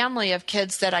particular family of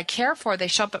kids that I care for. They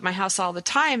show up at my house all the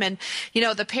time. And,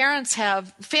 the parents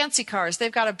have fancy cars.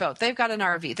 They've got a boat. They've got an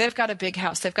RV. They've got a big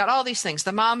house. They've got all these things.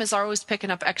 The mom is always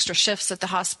picking up extra shifts at the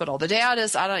hospital. The dad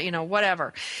is,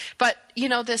 whatever. But,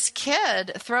 this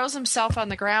kid throws himself on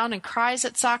the ground and cries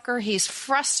at soccer. He's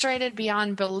frustrated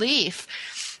beyond belief.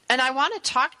 And I want to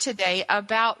talk today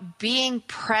about being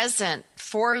present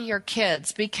for your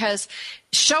kids, because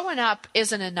showing up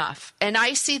isn't enough. And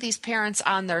I see these parents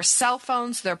on their cell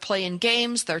phones, they're playing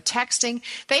games, they're texting.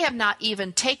 They have not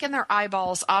even taken their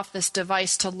eyeballs off this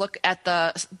device to look at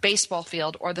the baseball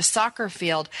field or the soccer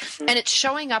field. And it's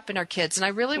showing up in our kids. And I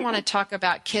really want to talk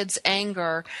about kids'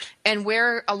 anger and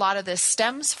where a lot of this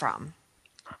stems from.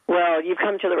 Well, you've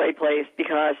come to the right place,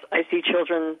 because I see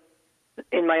children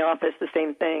in my office, the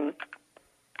same thing.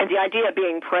 And the idea of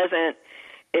being present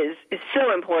is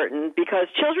so important, because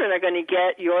children are going to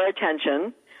get your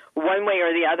attention one way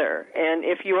or the other. And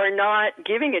if you are not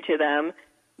giving it to them,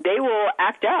 they will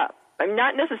act up.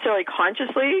 Not necessarily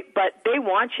consciously, but they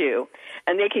want you.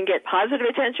 And they can get positive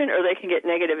attention or they can get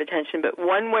negative attention, but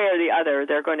one way or the other,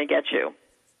 they're going to get you.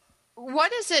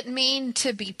 what does it mean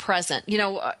to be present?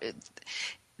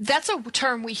 That's a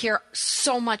term we hear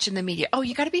so much in the media. Oh,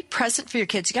 you got to be present for your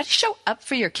kids. You got to show up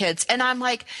for your kids. And I'm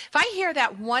like, if I hear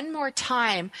that one more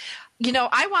time,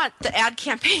 I want the ad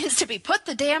campaigns to be put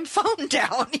the damn phone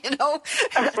down,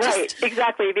 Right,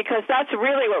 exactly, because that's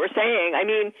really what we're saying. I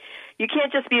mean, you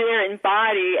can't just be there in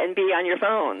body and be on your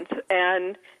phones.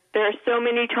 And there are so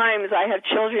many times I have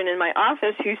children in my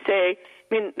office who say,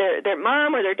 their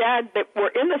mom or their dad that were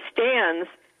in the stands,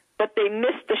 but they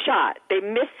missed the shot. They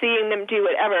missed seeing them do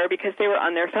whatever because they were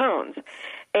on their phones.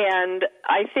 And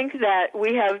I think that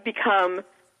we have become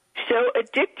so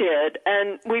addicted,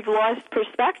 and we've lost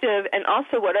perspective and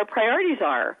also what our priorities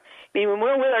are. When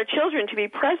we're with our children, to be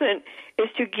present is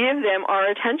to give them our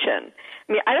attention.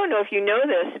 I don't know if you know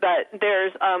this, but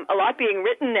there's a lot being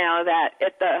written now that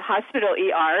at the hospital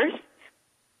ERs,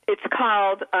 it's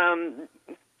called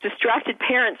distracted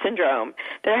parent syndrome.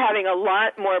 They're having a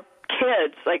lot more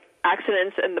kids, like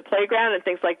accidents in the playground and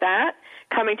things like that,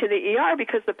 coming to the ER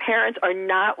because the parents are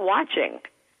not watching.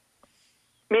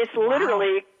 It's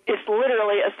literally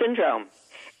a syndrome.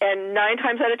 And 9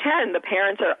 times out of 10, the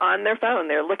parents are on their phone.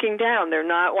 They're looking down. They're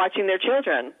not watching their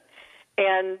children.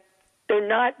 And they're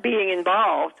not being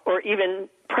involved or even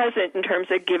present in terms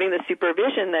of giving the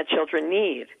supervision that children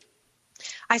need.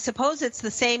 I suppose it's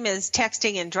the same as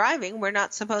texting and driving. We're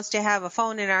not supposed to have a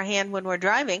phone in our hand when we're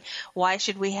driving. Why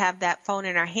should we have that phone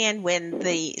in our hand when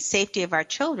the safety of our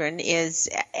children is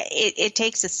 – it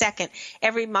takes a second.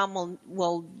 Every mom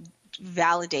will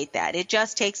validate that. It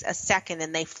just takes a second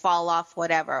and they fall off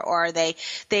whatever, or they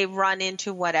run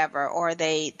into whatever, or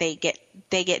they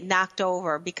get knocked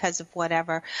over because of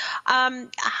whatever.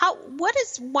 What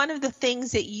is one of the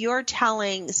things that you're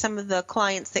telling some of the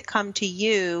clients that come to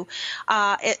you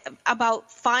about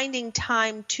finding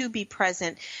time to be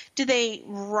present? Do they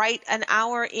write an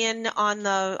hour in on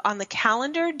the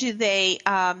calendar? Do they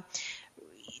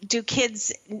do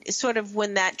kids sort of,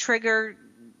 when that trigger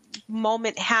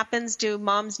moment happens, do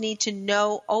moms need to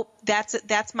know,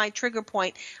 that's my trigger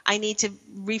point, I need to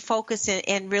refocus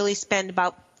and really spend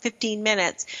about 15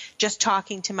 minutes just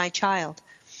talking to my child?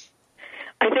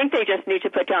 I think they just need to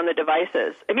put down the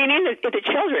devices. Even the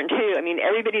children too.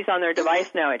 Everybody's on their device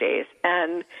nowadays,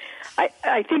 and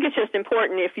I think it's just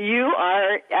important, if you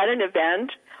are at an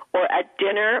event or at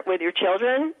dinner with your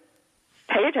children,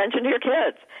 pay attention to your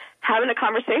kids. Having a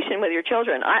conversation with your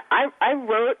children. I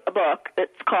wrote a book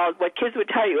that's called What Kids Would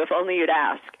Tell You If Only You'd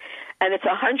Ask. And it's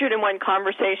 101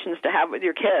 conversations to have with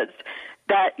your kids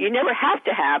that you never have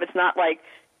to have. It's not like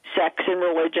sex and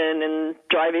religion and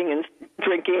driving and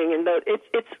drinking. And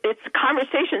it's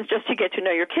conversations just to get to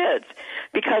know your kids,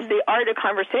 because the art of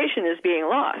conversation is being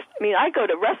lost. I go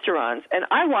to restaurants and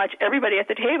I watch everybody at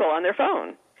the table on their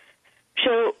phone.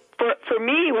 So for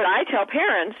me, what I tell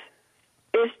parents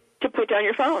is to put down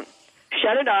your phone.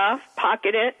 Shut it off,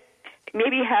 pocket it,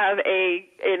 maybe have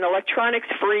an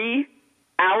electronics-free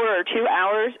hour or 2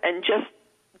 hours, and just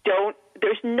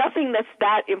there's nothing that's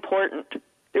that important.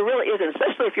 There really isn't,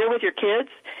 especially if you're with your kids.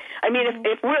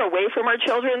 If we're away from our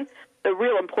children, the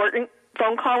real important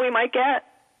phone call we might get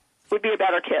would be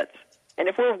about our kids. And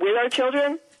if we're with our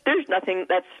children, there's nothing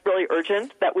that's really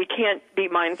urgent that we can't be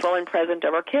mindful and present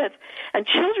of our kids. And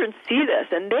children see this,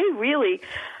 and they really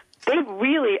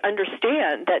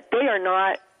understand that they are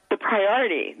not the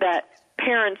priority, that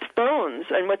parents' phones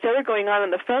and what's ever going on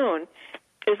the phone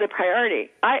is the priority.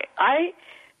 I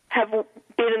have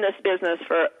been in this business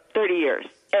for 30 years,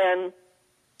 and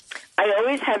I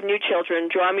always have new children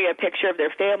draw me a picture of their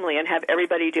family and have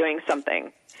everybody doing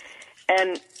something.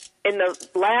 And in the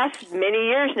last many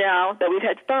years now that we've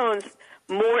had phones,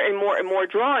 more and more and more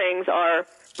drawings are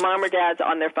mom or dad's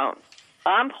on their phone.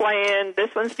 I'm playing, this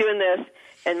one's doing this,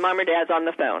 and mom or dad's on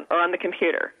the phone or on the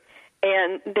computer.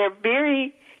 And they're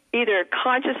very either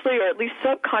consciously or at least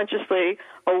subconsciously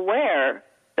aware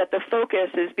that the focus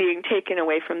is being taken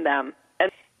away from them.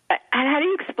 And how do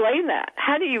you explain that?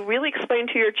 How do you really explain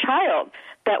to your child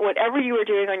that whatever you are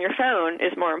doing on your phone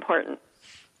is more important?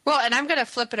 Well, and I'm going to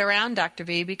flip it around, Dr.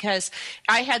 B, because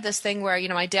I had this thing where,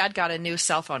 my dad got a new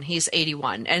cell phone. He's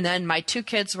 81. And then my 2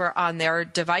 kids were on their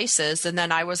devices, and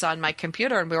then I was on my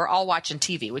computer, and we were all watching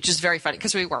TV, which is very funny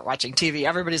because we weren't watching TV.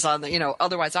 Everybody's on the,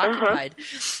 otherwise occupied.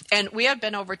 And we had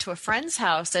been over to a friend's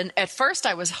house, and at first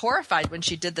I was horrified when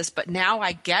she did this, but now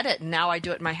I get it, and now I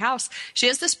do it in my house. She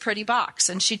has this pretty box,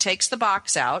 and she takes the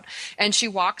box out, and she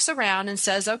walks around and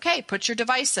says, okay, put your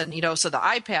device in, so the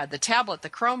iPad, the tablet, the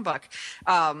Chromebook,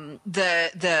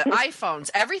 the iPhones,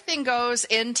 everything goes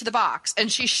into the box, and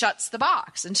she shuts the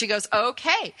box and she goes,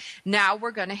 okay, now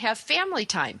we're going to have family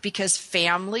time, because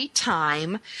family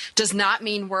time does not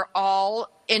mean we're all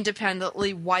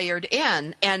independently wired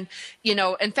in. And,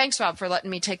 and thanks, Rob, for letting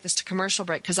me take this to commercial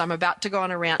break, because I'm about to go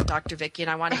on a rant, Dr. Vicki, and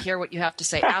I want to hear what you have to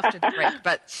say after the break.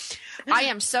 But I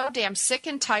am so damn sick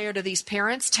and tired of these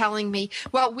parents telling me,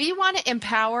 well, we want to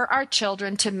empower our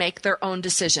children to make their own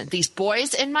decision. These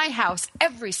boys in my house,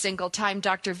 every single time,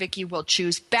 Dr. Vicki, will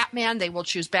choose Batman. They will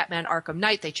choose Batman Arkham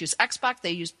Knight. They choose Xbox.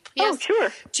 They use PS.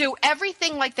 To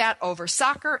everything like that over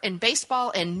soccer and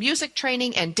baseball and music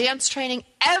training and dance training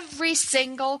every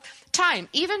single time.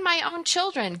 Even my own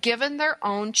children, given their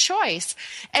own choice.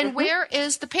 And where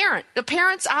is the parent? The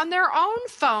parent's on their own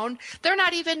phone. They're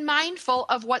not even mindful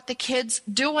of what the kid's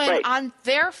doing on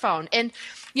their phone. And,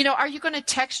 are you going to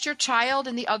text your child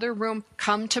in the other room,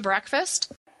 come to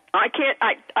breakfast? I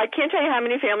can't tell you how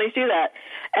many families do that.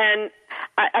 And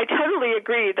I totally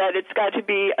agree that it's got to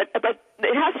be, but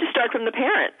it has to start from the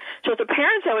parent. So if the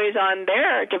parent's always on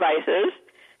their devices,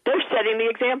 they're setting the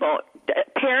example.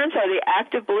 Parents are the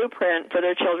active blueprint for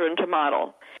their children to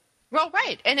model. Well,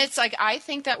 right. And it's like, I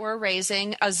think that we're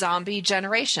raising a zombie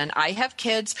generation. I have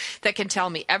kids that can tell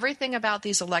me everything about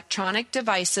these electronic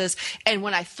devices. And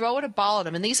when I throw a ball at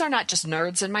them, and these are not just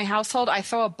nerds in my household, I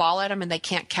throw a ball at them and they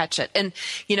can't catch it. And,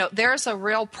 there's a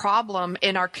real problem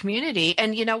in our community.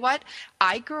 And you know what?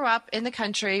 I grew up in the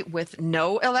country with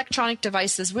no electronic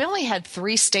devices. We only had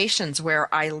 3 stations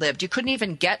where I lived. You couldn't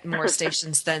even get more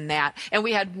stations than that. And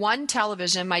we had one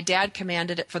television. My dad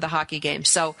commanded it for the hockey game.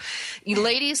 So, you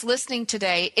ladies listening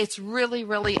today, it's really,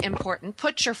 really important.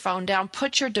 Put your phone down,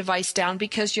 put your device down,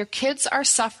 because your kids are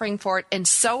suffering for it, and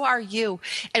so are you.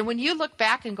 And when you look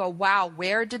back and go, wow,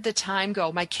 where did the time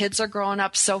go? My kids are growing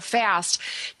up so fast.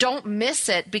 Don't miss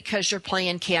it because you're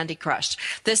playing Candy Crush.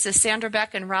 This is Sandra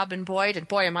Beck and Robin Boyd. And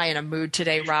boy, am I in a mood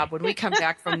today, Rob. When we come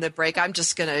back from the break, I'm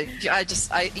just going to, I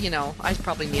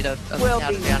probably need a we'll or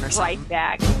be something. Right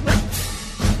back.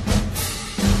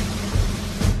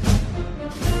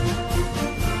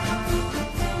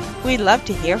 We'd love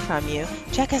to hear from you.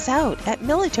 Check us out at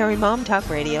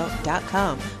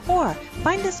militarymomtalkradio.com or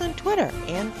find us on Twitter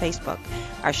and Facebook.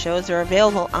 Our shows are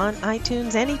available on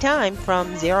iTunes anytime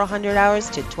from 0-100 hours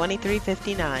to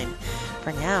 23:59.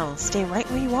 For now, stay right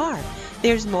where you are.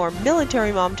 There's more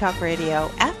Military Mom Talk Radio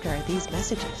after these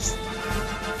messages.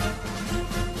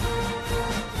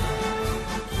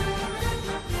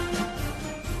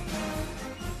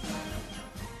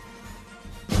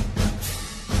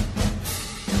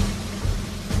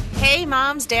 Hey,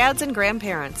 moms, dads, and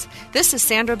grandparents. This is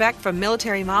Sandra Beck from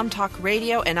Military Mom Talk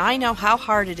Radio, and I know how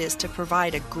hard it is to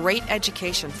provide a great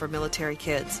education for military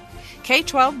kids.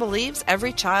 K-12 believes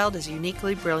every child is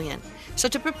uniquely brilliant. So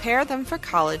to prepare them for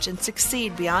college and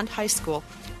succeed beyond high school,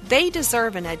 they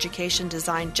deserve an education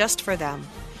designed just for them.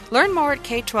 Learn more at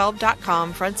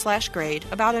k12.com/grade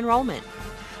about enrollment.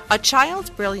 A child's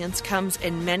brilliance comes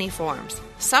in many forms.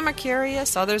 Some are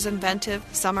curious, others inventive,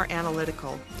 some are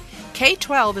analytical.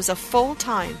 K-12 is a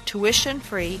full-time,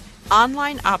 tuition-free,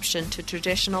 online option to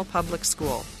traditional public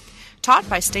school. Taught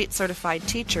by state-certified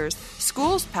teachers,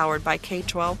 schools powered by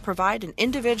K-12 provide an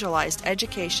individualized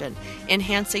education,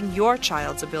 enhancing your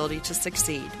child's ability to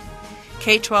succeed.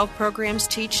 K-12 programs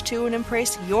teach to and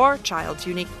embrace your child's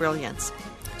unique brilliance.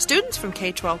 Students from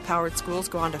K-12 powered schools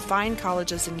go on to fine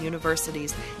colleges and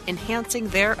universities, enhancing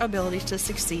their ability to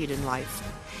succeed in life.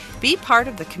 Be part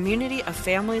of the community of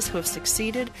families who have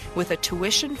succeeded with a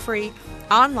tuition-free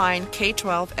online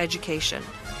K-12 education.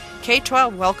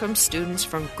 K-12 welcomes students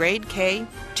from grade K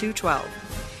to 12.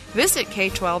 Visit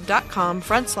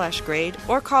k12.com/grade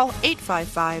or call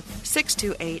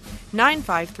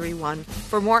 855-628-9531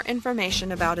 for more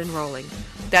information about enrolling.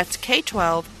 That's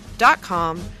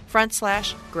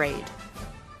k12.com/grade.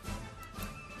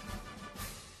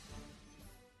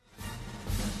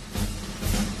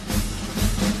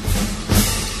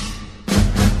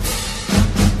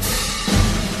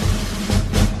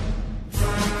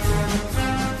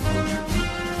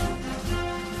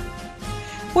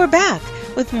 We're back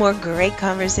with more great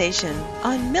conversation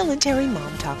on Military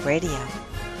Mom Talk Radio.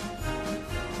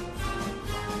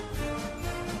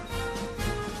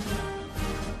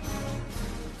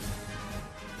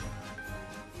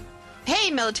 Hey,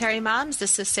 military moms,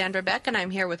 this is Sandra Beck, and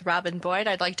I'm here with Robin Boyd.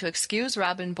 I'd like to excuse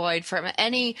Robin Boyd from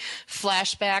any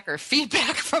flashback or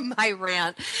feedback from my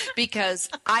rant, because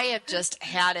I have just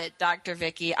had it, Dr.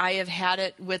 Vicki. I have had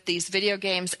it with these video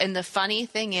games, and the funny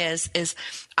thing is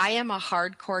I am a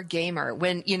hardcore gamer.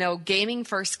 When, gaming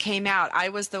first came out, I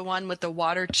was the one with the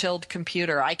water-chilled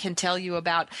computer. I can tell you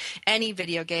about any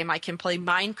video game. I can play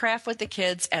Minecraft with the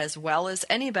kids as well as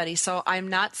anybody, so I'm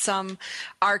not some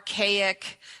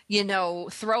archaic,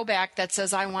 throwback that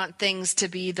says I want things to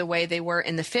be the way they were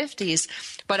in the 50s.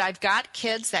 But I've got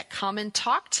kids that come and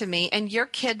talk to me, and your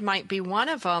kid might be one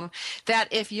of them, that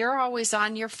if you're always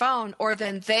on your phone, or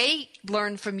then they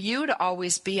learn from you to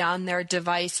always be on their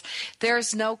device,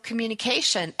 there's no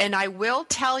communication. And I will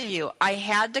tell you, I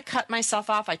had to cut myself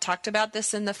off. I talked about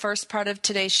this in the first part of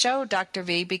today's show, Dr.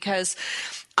 V, because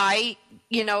I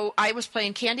was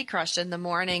playing Candy Crush in the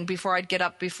morning before I'd get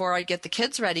up, before I'd get the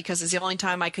kids ready, because it's the only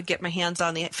time I could get my hands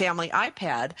on the family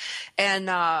iPad. And,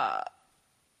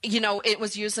 it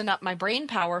was using up my brain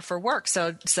power for work.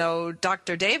 So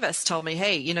Dr. Davis told me,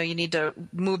 hey, you need to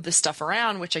move this stuff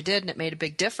around, which I did, and it made a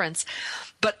big difference.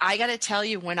 But I got to tell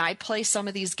you, when I play some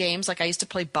of these games, like I used to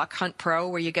play Buck Hunt Pro,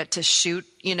 where you get to shoot,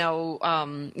 you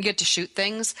get to shoot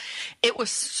things. It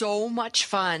was so much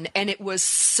fun, and it was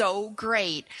so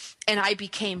great, and I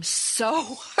became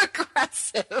so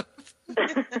aggressive.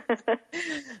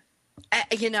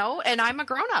 And I'm a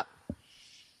grown-up.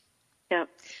 Yeah.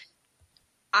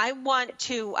 I want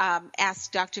to ask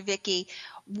Dr. Vicki,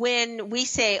 when we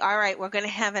say, all right, we're going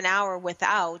to have an hour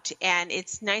without, and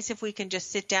it's nice if we can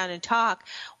just sit down and talk,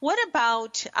 what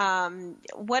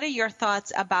are your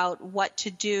thoughts about what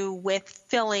to do with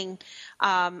filling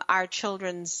our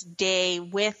children's day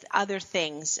with other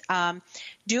things?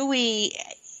 Do we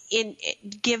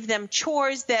give them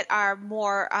chores that are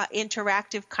more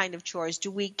interactive kind of chores?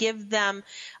 Do we give them,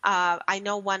 I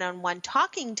know, one-on-one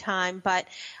talking time, but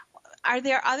are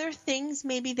there other things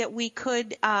maybe that we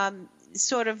could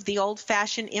sort of the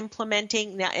old-fashioned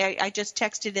implementing? Now, I just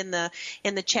texted in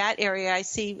the chat area. I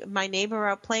see my neighbor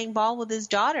out playing ball with his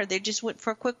daughter. They just went for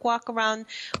a quick walk around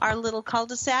our little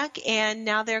cul-de-sac, and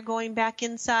now they're going back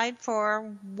inside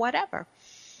for whatever.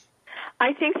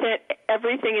 I think that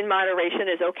everything in moderation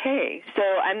is okay. So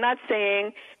I'm not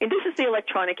saying, this is the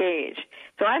electronic age,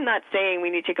 so I'm not saying we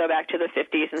need to go back to the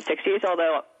 50s and 60s,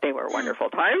 although they were wonderful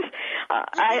times.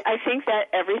 I think that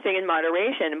everything in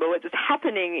moderation, but what's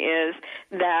happening is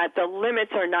that the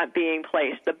limits are not being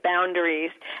placed, the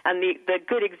boundaries, and the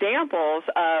good examples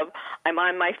of I'm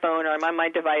on my phone or I'm on my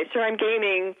device or I'm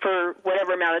gaming for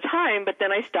whatever amount of time, but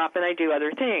then I stop and I do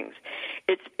other things.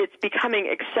 It's becoming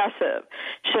excessive.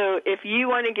 So if you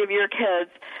want to give your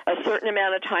kids a certain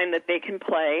amount of time that they can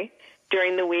play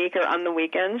during the week or on the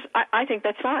weekends, I think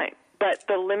that's fine. But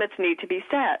the limits need to be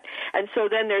set. And so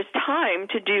then there's time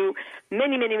to do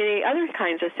many, many, many other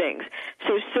kinds of things.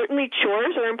 So certainly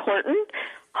chores are important.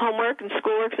 Homework and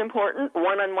schoolwork is important.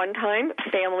 One-on-one time,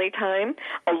 family time,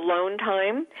 alone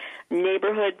time,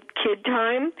 neighborhood kid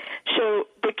time. So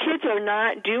the kids are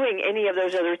not doing any of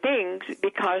those other things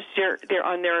because they're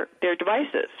on their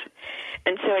devices.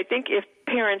 And so I think if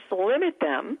parents limit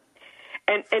them,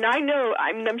 and I know,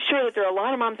 I'm sure that there are a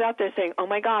lot of moms out there saying, oh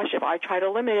my gosh, if I try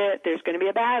to limit it, there's going to be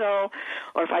a battle.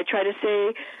 Or if I try to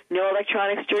say no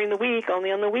electronics during the week, only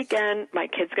on the weekend, my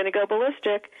kid's going to go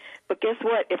ballistic. But guess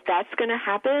what? If that's going to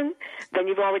happen, then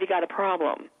you've already got a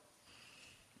problem.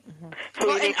 Mm-hmm.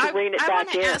 So you need to rein it back in. I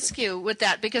want to ask you with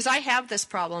that, because I have this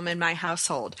problem in my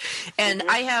household. And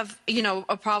I have,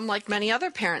 a problem like many other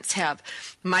parents have.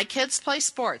 My kids play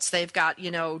sports. They've got,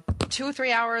 2 or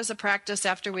 3 hours of practice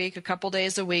after week, a couple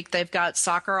days a week. They've got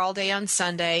soccer all day on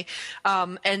Sunday.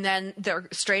 And then they're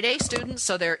straight A students.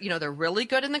 So they're really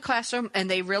good in the classroom, and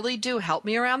they really do help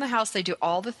me around the house. They do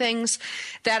all the things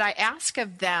that I ask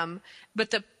of them. But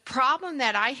the problem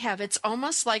that I have, it's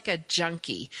almost like a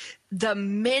junkie. The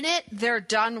minute they're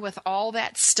done with all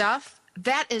that stuff,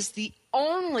 that is the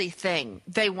only thing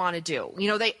they want to do.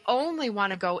 They only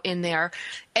want to go in there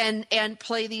and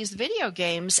play these video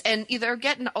games. And they're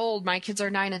getting old. My kids are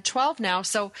 9 and 12 now,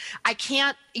 so I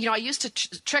can't. I used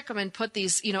to trick them and put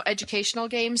these, educational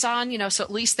games on. So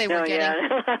at least they were getting.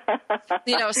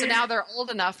 So now they're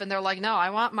old enough, and they're like, no,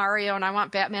 I want Mario and I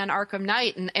want Batman Arkham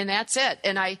Knight, and that's it.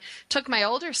 And I took my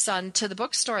older son to the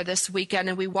bookstore this weekend,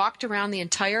 and we walked around the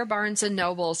entire Barnes and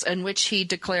Nobles, in which he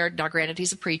declared. Now, granted,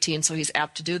 he's a preteen, so he's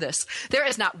apt to do this. There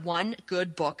is not one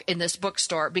good book in this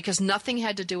bookstore because nothing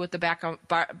had to do with the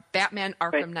Batman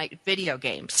Arkham Knight video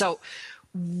game. So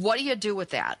what do you do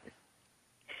with that?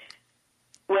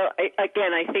 Well,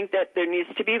 I think that there needs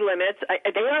to be limits.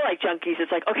 They are like junkies.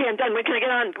 It's like, okay, I'm done. When can I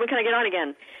get on? When can I get on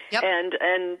again? Yep.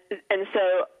 And so,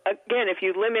 again, if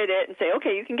you limit it and say,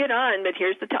 okay, you can get on, but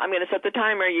here's the time. I'm going to set the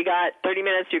timer. You got 30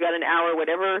 minutes. You got an hour,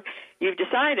 whatever you've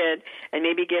decided, and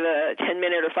maybe give a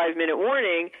 10-minute or 5-minute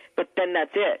warning, but then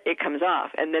that's it. It comes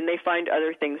off, and then they find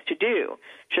other things to do.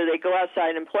 So they go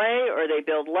outside and play, or they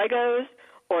build Legos,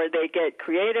 or they get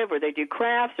creative, or they do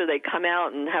crafts, or they come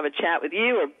out and have a chat with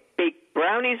you, or bake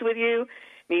brownies with you.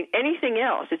 I mean, anything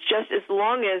else. It's just as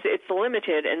long as it's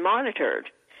limited and monitored.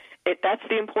 That's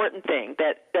the important thing,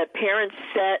 that parents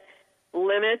set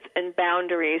limits and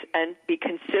boundaries and be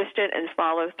consistent and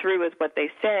follow through with what they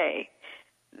say.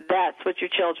 That's what your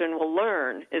children will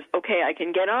learn is, okay, I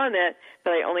can get on it,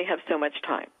 but I only have so much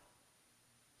time.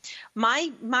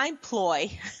 My ploy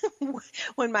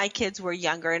when my kids were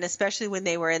younger, and especially when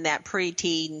they were in that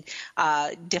preteen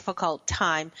difficult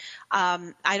time,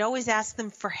 I'd always ask them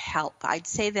for help. I'd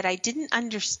say that I didn't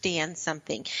understand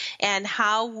something, and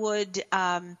how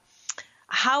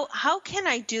can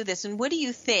I do this, and what do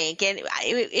you think? And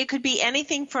it could be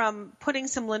anything from putting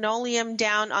some linoleum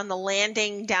down on the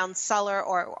landing down cellar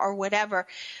or whatever.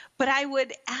 But I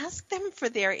would ask them for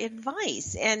their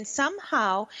advice, and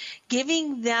somehow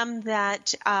giving them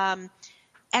that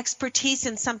expertise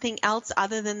in something else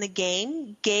other than the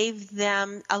game gave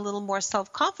them a little more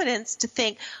self-confidence to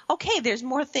think, okay, there's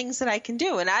more things that I can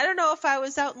do. And I don't know if I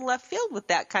was out in left field with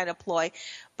that kind of ploy,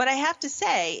 but I have to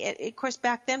say, of course,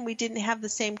 back then we didn't have the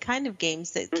same kind of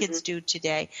games that kids do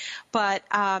today. But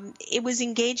it was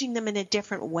engaging them in a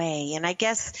different way. And I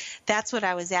guess that's what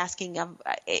I was asking of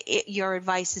your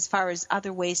advice as far as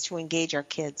other ways to engage our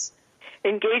kids.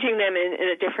 Engaging them in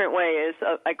a different way is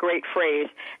a great phrase,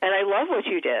 and I love what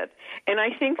you did. And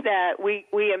I think that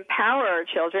we empower our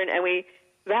children and we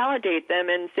validate them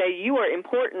and say, you are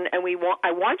important, and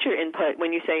I want your input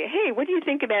when you say, hey, what do you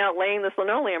think about laying this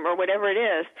linoleum or whatever it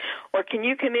is? Or can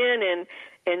you come in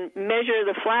and measure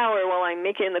the flour while I'm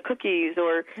making the cookies,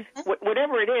 or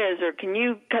whatever it is, or can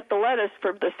you cut the lettuce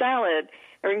for the salad,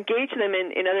 or engage them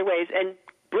in other ways, and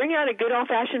bring out a good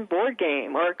old-fashioned board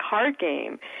game or a card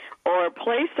game, or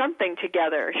play something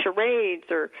together, charades,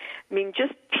 or,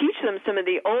 just teach them some of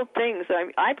the old things.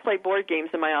 I play board games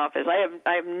in my office.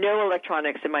 I have no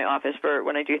electronics in my office for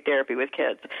when I do therapy with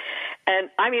kids.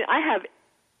 And, I have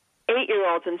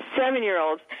 8-year-olds and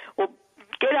 7-year-olds will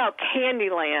get out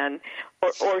Candyland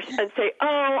and say,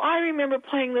 oh, I remember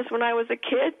playing this when I was a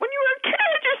kid. When you were a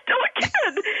kid, you're still a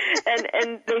kid.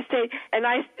 and they say,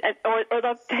 or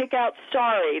they'll take out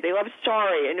Sorry. They love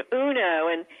Sorry and Uno,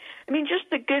 and just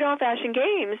the good old-fashioned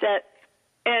games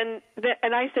and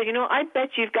I say, I bet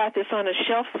you've got this on a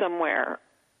shelf somewhere.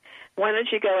 Why don't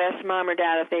you go ask Mom or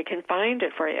Dad if they can find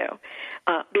it for you?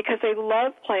 Because they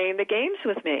love playing the games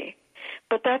with me.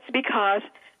 But that's because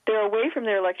they're away from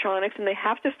their electronics and they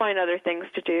have to find other things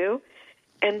to do,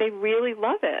 and they really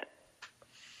love it.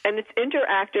 And it's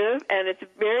interactive, and it's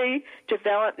very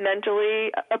developmentally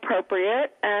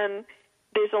appropriate, and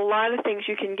there's a lot of things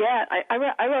you can get. I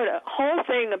wrote a whole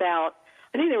thing about,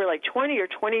 I think there were like 20 or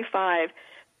 25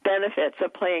 benefits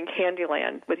of playing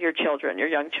Candyland with your children, your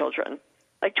young children.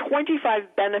 Like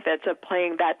 25 benefits of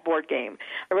playing that board game.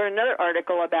 I wrote another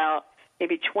article about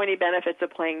maybe 20 benefits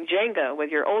of playing Jenga with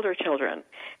your older children.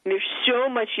 And there's so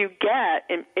much you get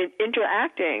in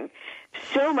interacting,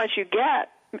 so much you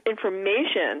get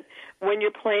information when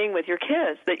you're playing with your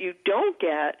kids that you don't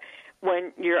get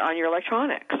when you're on your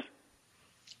electronics.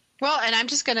 Well, and I'm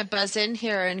just going to buzz in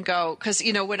here and go, because,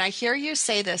 when I hear you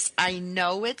say this, I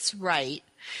know it's right,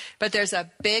 but there's a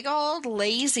big old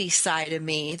lazy side of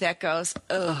me that goes,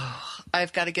 oh,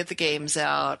 I've got to get the games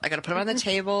out. I got to put them on the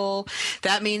table.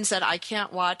 That means that I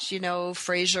can't watch,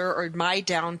 Frasier or my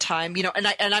downtime,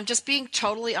 and I'm just being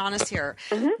totally honest here.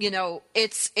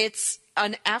 It's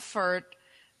an effort.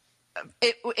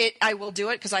 I will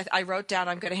do it because I wrote down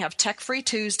I'm going to have tech-free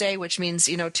Tuesday, which means,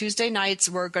 Tuesday nights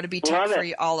we're going to be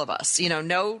tech-free, all of us.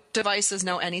 No devices,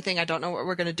 no anything. I don't know what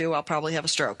we're going to do. I'll probably have a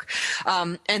stroke.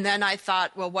 And then I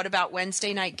thought, well, what about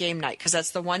Wednesday night game night? Because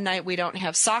that's the one night we don't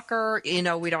have soccer,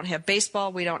 we don't have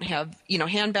baseball, we don't have,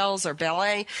 handbells or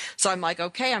ballet. So I'm like,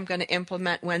 okay, I'm going to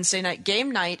implement Wednesday night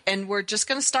game night, and we're just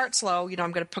going to start slow. I'm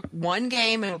going to pick one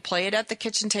game and we'll play it at the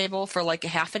kitchen table for like a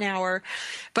half an hour.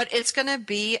 But it's going to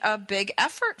be a big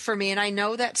effort for me, and I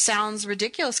know that sounds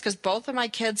ridiculous because both of my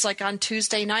kids, like on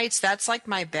Tuesday nights, that's like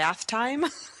my bath time.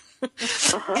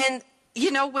 And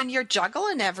when you're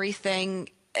juggling everything,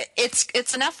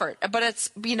 it's an effort, but it's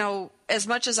as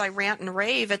much as I rant and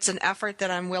rave, it's an effort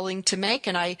that I'm willing to make,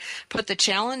 and I put the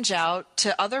challenge out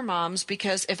to other moms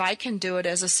because if I can do it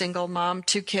as a single mom,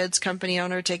 2 kids, company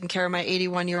owner, taking care of my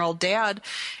 81-year-old dad,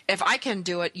 if I can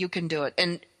do it, you can do it,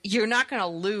 and you're not going to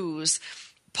lose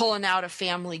pulling out a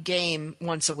family game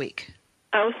once a week.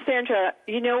 Oh, Sandra,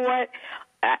 you know what?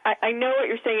 I know what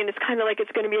you're saying. It's kind of like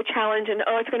it's going to be a challenge, and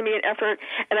it's going to be an effort.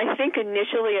 And I think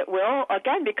initially it will,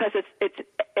 again, because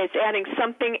it's adding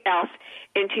something else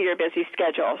into your busy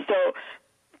schedule. So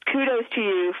kudos to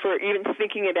you for even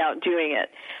thinking about doing it.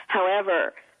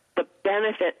 However, the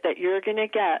benefit that you're going to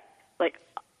get, like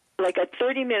a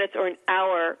 30 minutes or an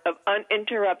hour of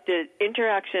uninterrupted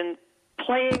interaction,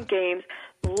 playing games,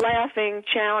 laughing,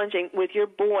 challenging with your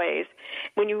boys.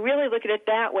 When you really look at it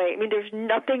that way, I mean, there's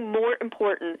nothing more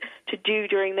important to do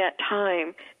during that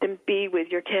time than be with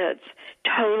your kids,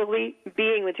 totally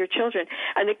being with your children.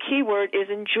 And the key word is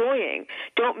enjoying.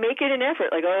 Don't make it an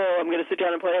effort, like, oh, I'm going to sit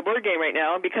down and play a board game right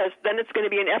now, because then it's going to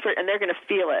be an effort and they're going to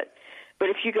feel it. But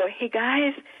if you go, hey,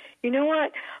 guys, you know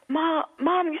what?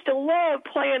 Mom used to love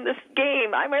playing this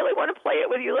game. I really want to play it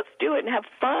with you. Let's do it and have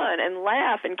fun and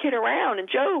laugh and kid around and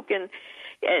joke and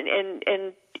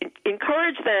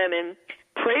encourage them and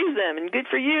praise them and good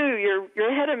for you.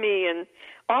 You're ahead of me and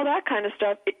all that kind of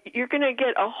stuff. You're going to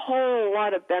get a whole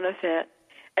lot of benefit,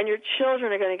 and your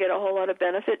children are going to get a whole lot of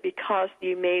benefit because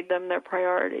you made them your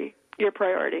priority.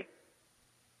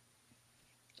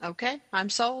 Okay, I'm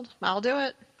sold. I'll do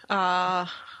it.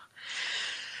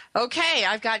 Okay,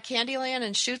 I've got Candyland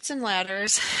and Chutes and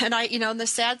Ladders. And and the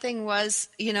sad thing was,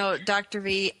 Dr.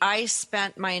 V, I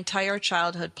spent my entire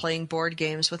childhood playing board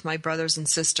games with my brothers and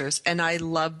sisters, and I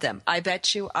loved them. I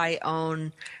bet you I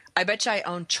own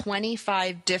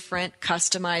 25 different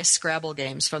customized Scrabble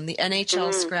games, from the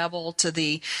NHL Scrabble to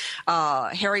the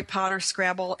Harry Potter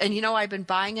Scrabble. And, I've been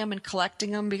buying them and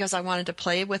collecting them because I wanted to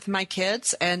play with my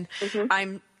kids. And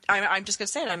I'm just going to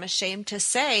say it. I'm ashamed to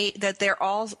say that they're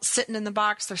all sitting in the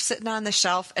box. They're sitting on the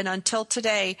shelf. And until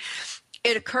today,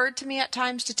 it occurred to me at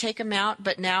times to take them out.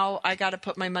 But now I got to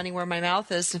put my money where my mouth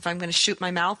is. If I'm going to shoot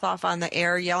my mouth off on the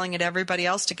air yelling at everybody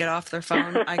else to get off their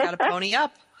phone, I got to pony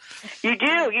up. You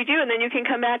do, and then you can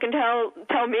come back and tell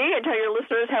me and tell your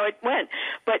listeners how it went.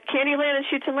 But Candyland and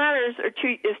Chutes and Ladders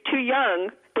is too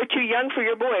young. They're too young for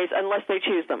your boys unless they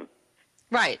choose them.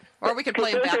 Right. Or we could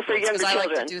play them backwards, because I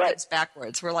like to do things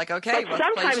backwards. We're like, okay, but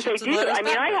sometimes they do. I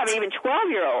mean, I have even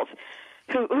 12-year-olds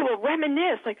who will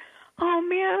reminisce, like, oh,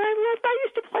 man, I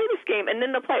used to play this game. And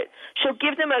then they'll play it. She'll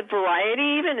give them a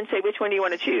variety even and say, which one do you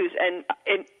want to choose? And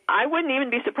I wouldn't even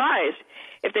be surprised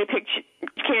if they picked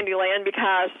Candyland,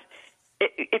 because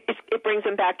it brings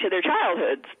them back to their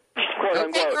childhoods.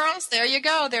 Okay, girls, there you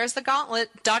go. There's the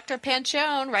gauntlet. Dr.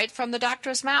 Panaccione, right from the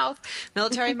doctor's mouth.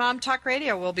 Military Mom Talk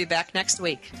Radio. We'll be back next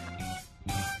week.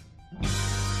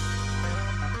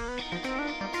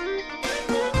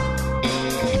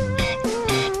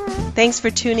 Thanks for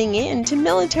tuning in to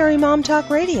Military Mom Talk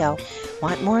Radio.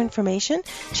 Want more information?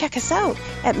 Check us out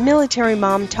at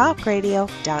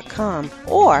militarymomtalkradio.com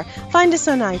or find us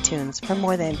on iTunes for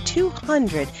more than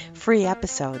 200 free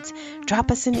episodes. Drop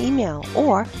us an email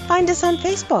or find us on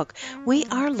Facebook. We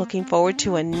are looking forward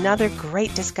to another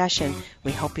great discussion.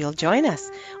 We hope you'll join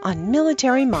us on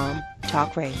Military Mom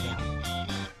Talk Radio.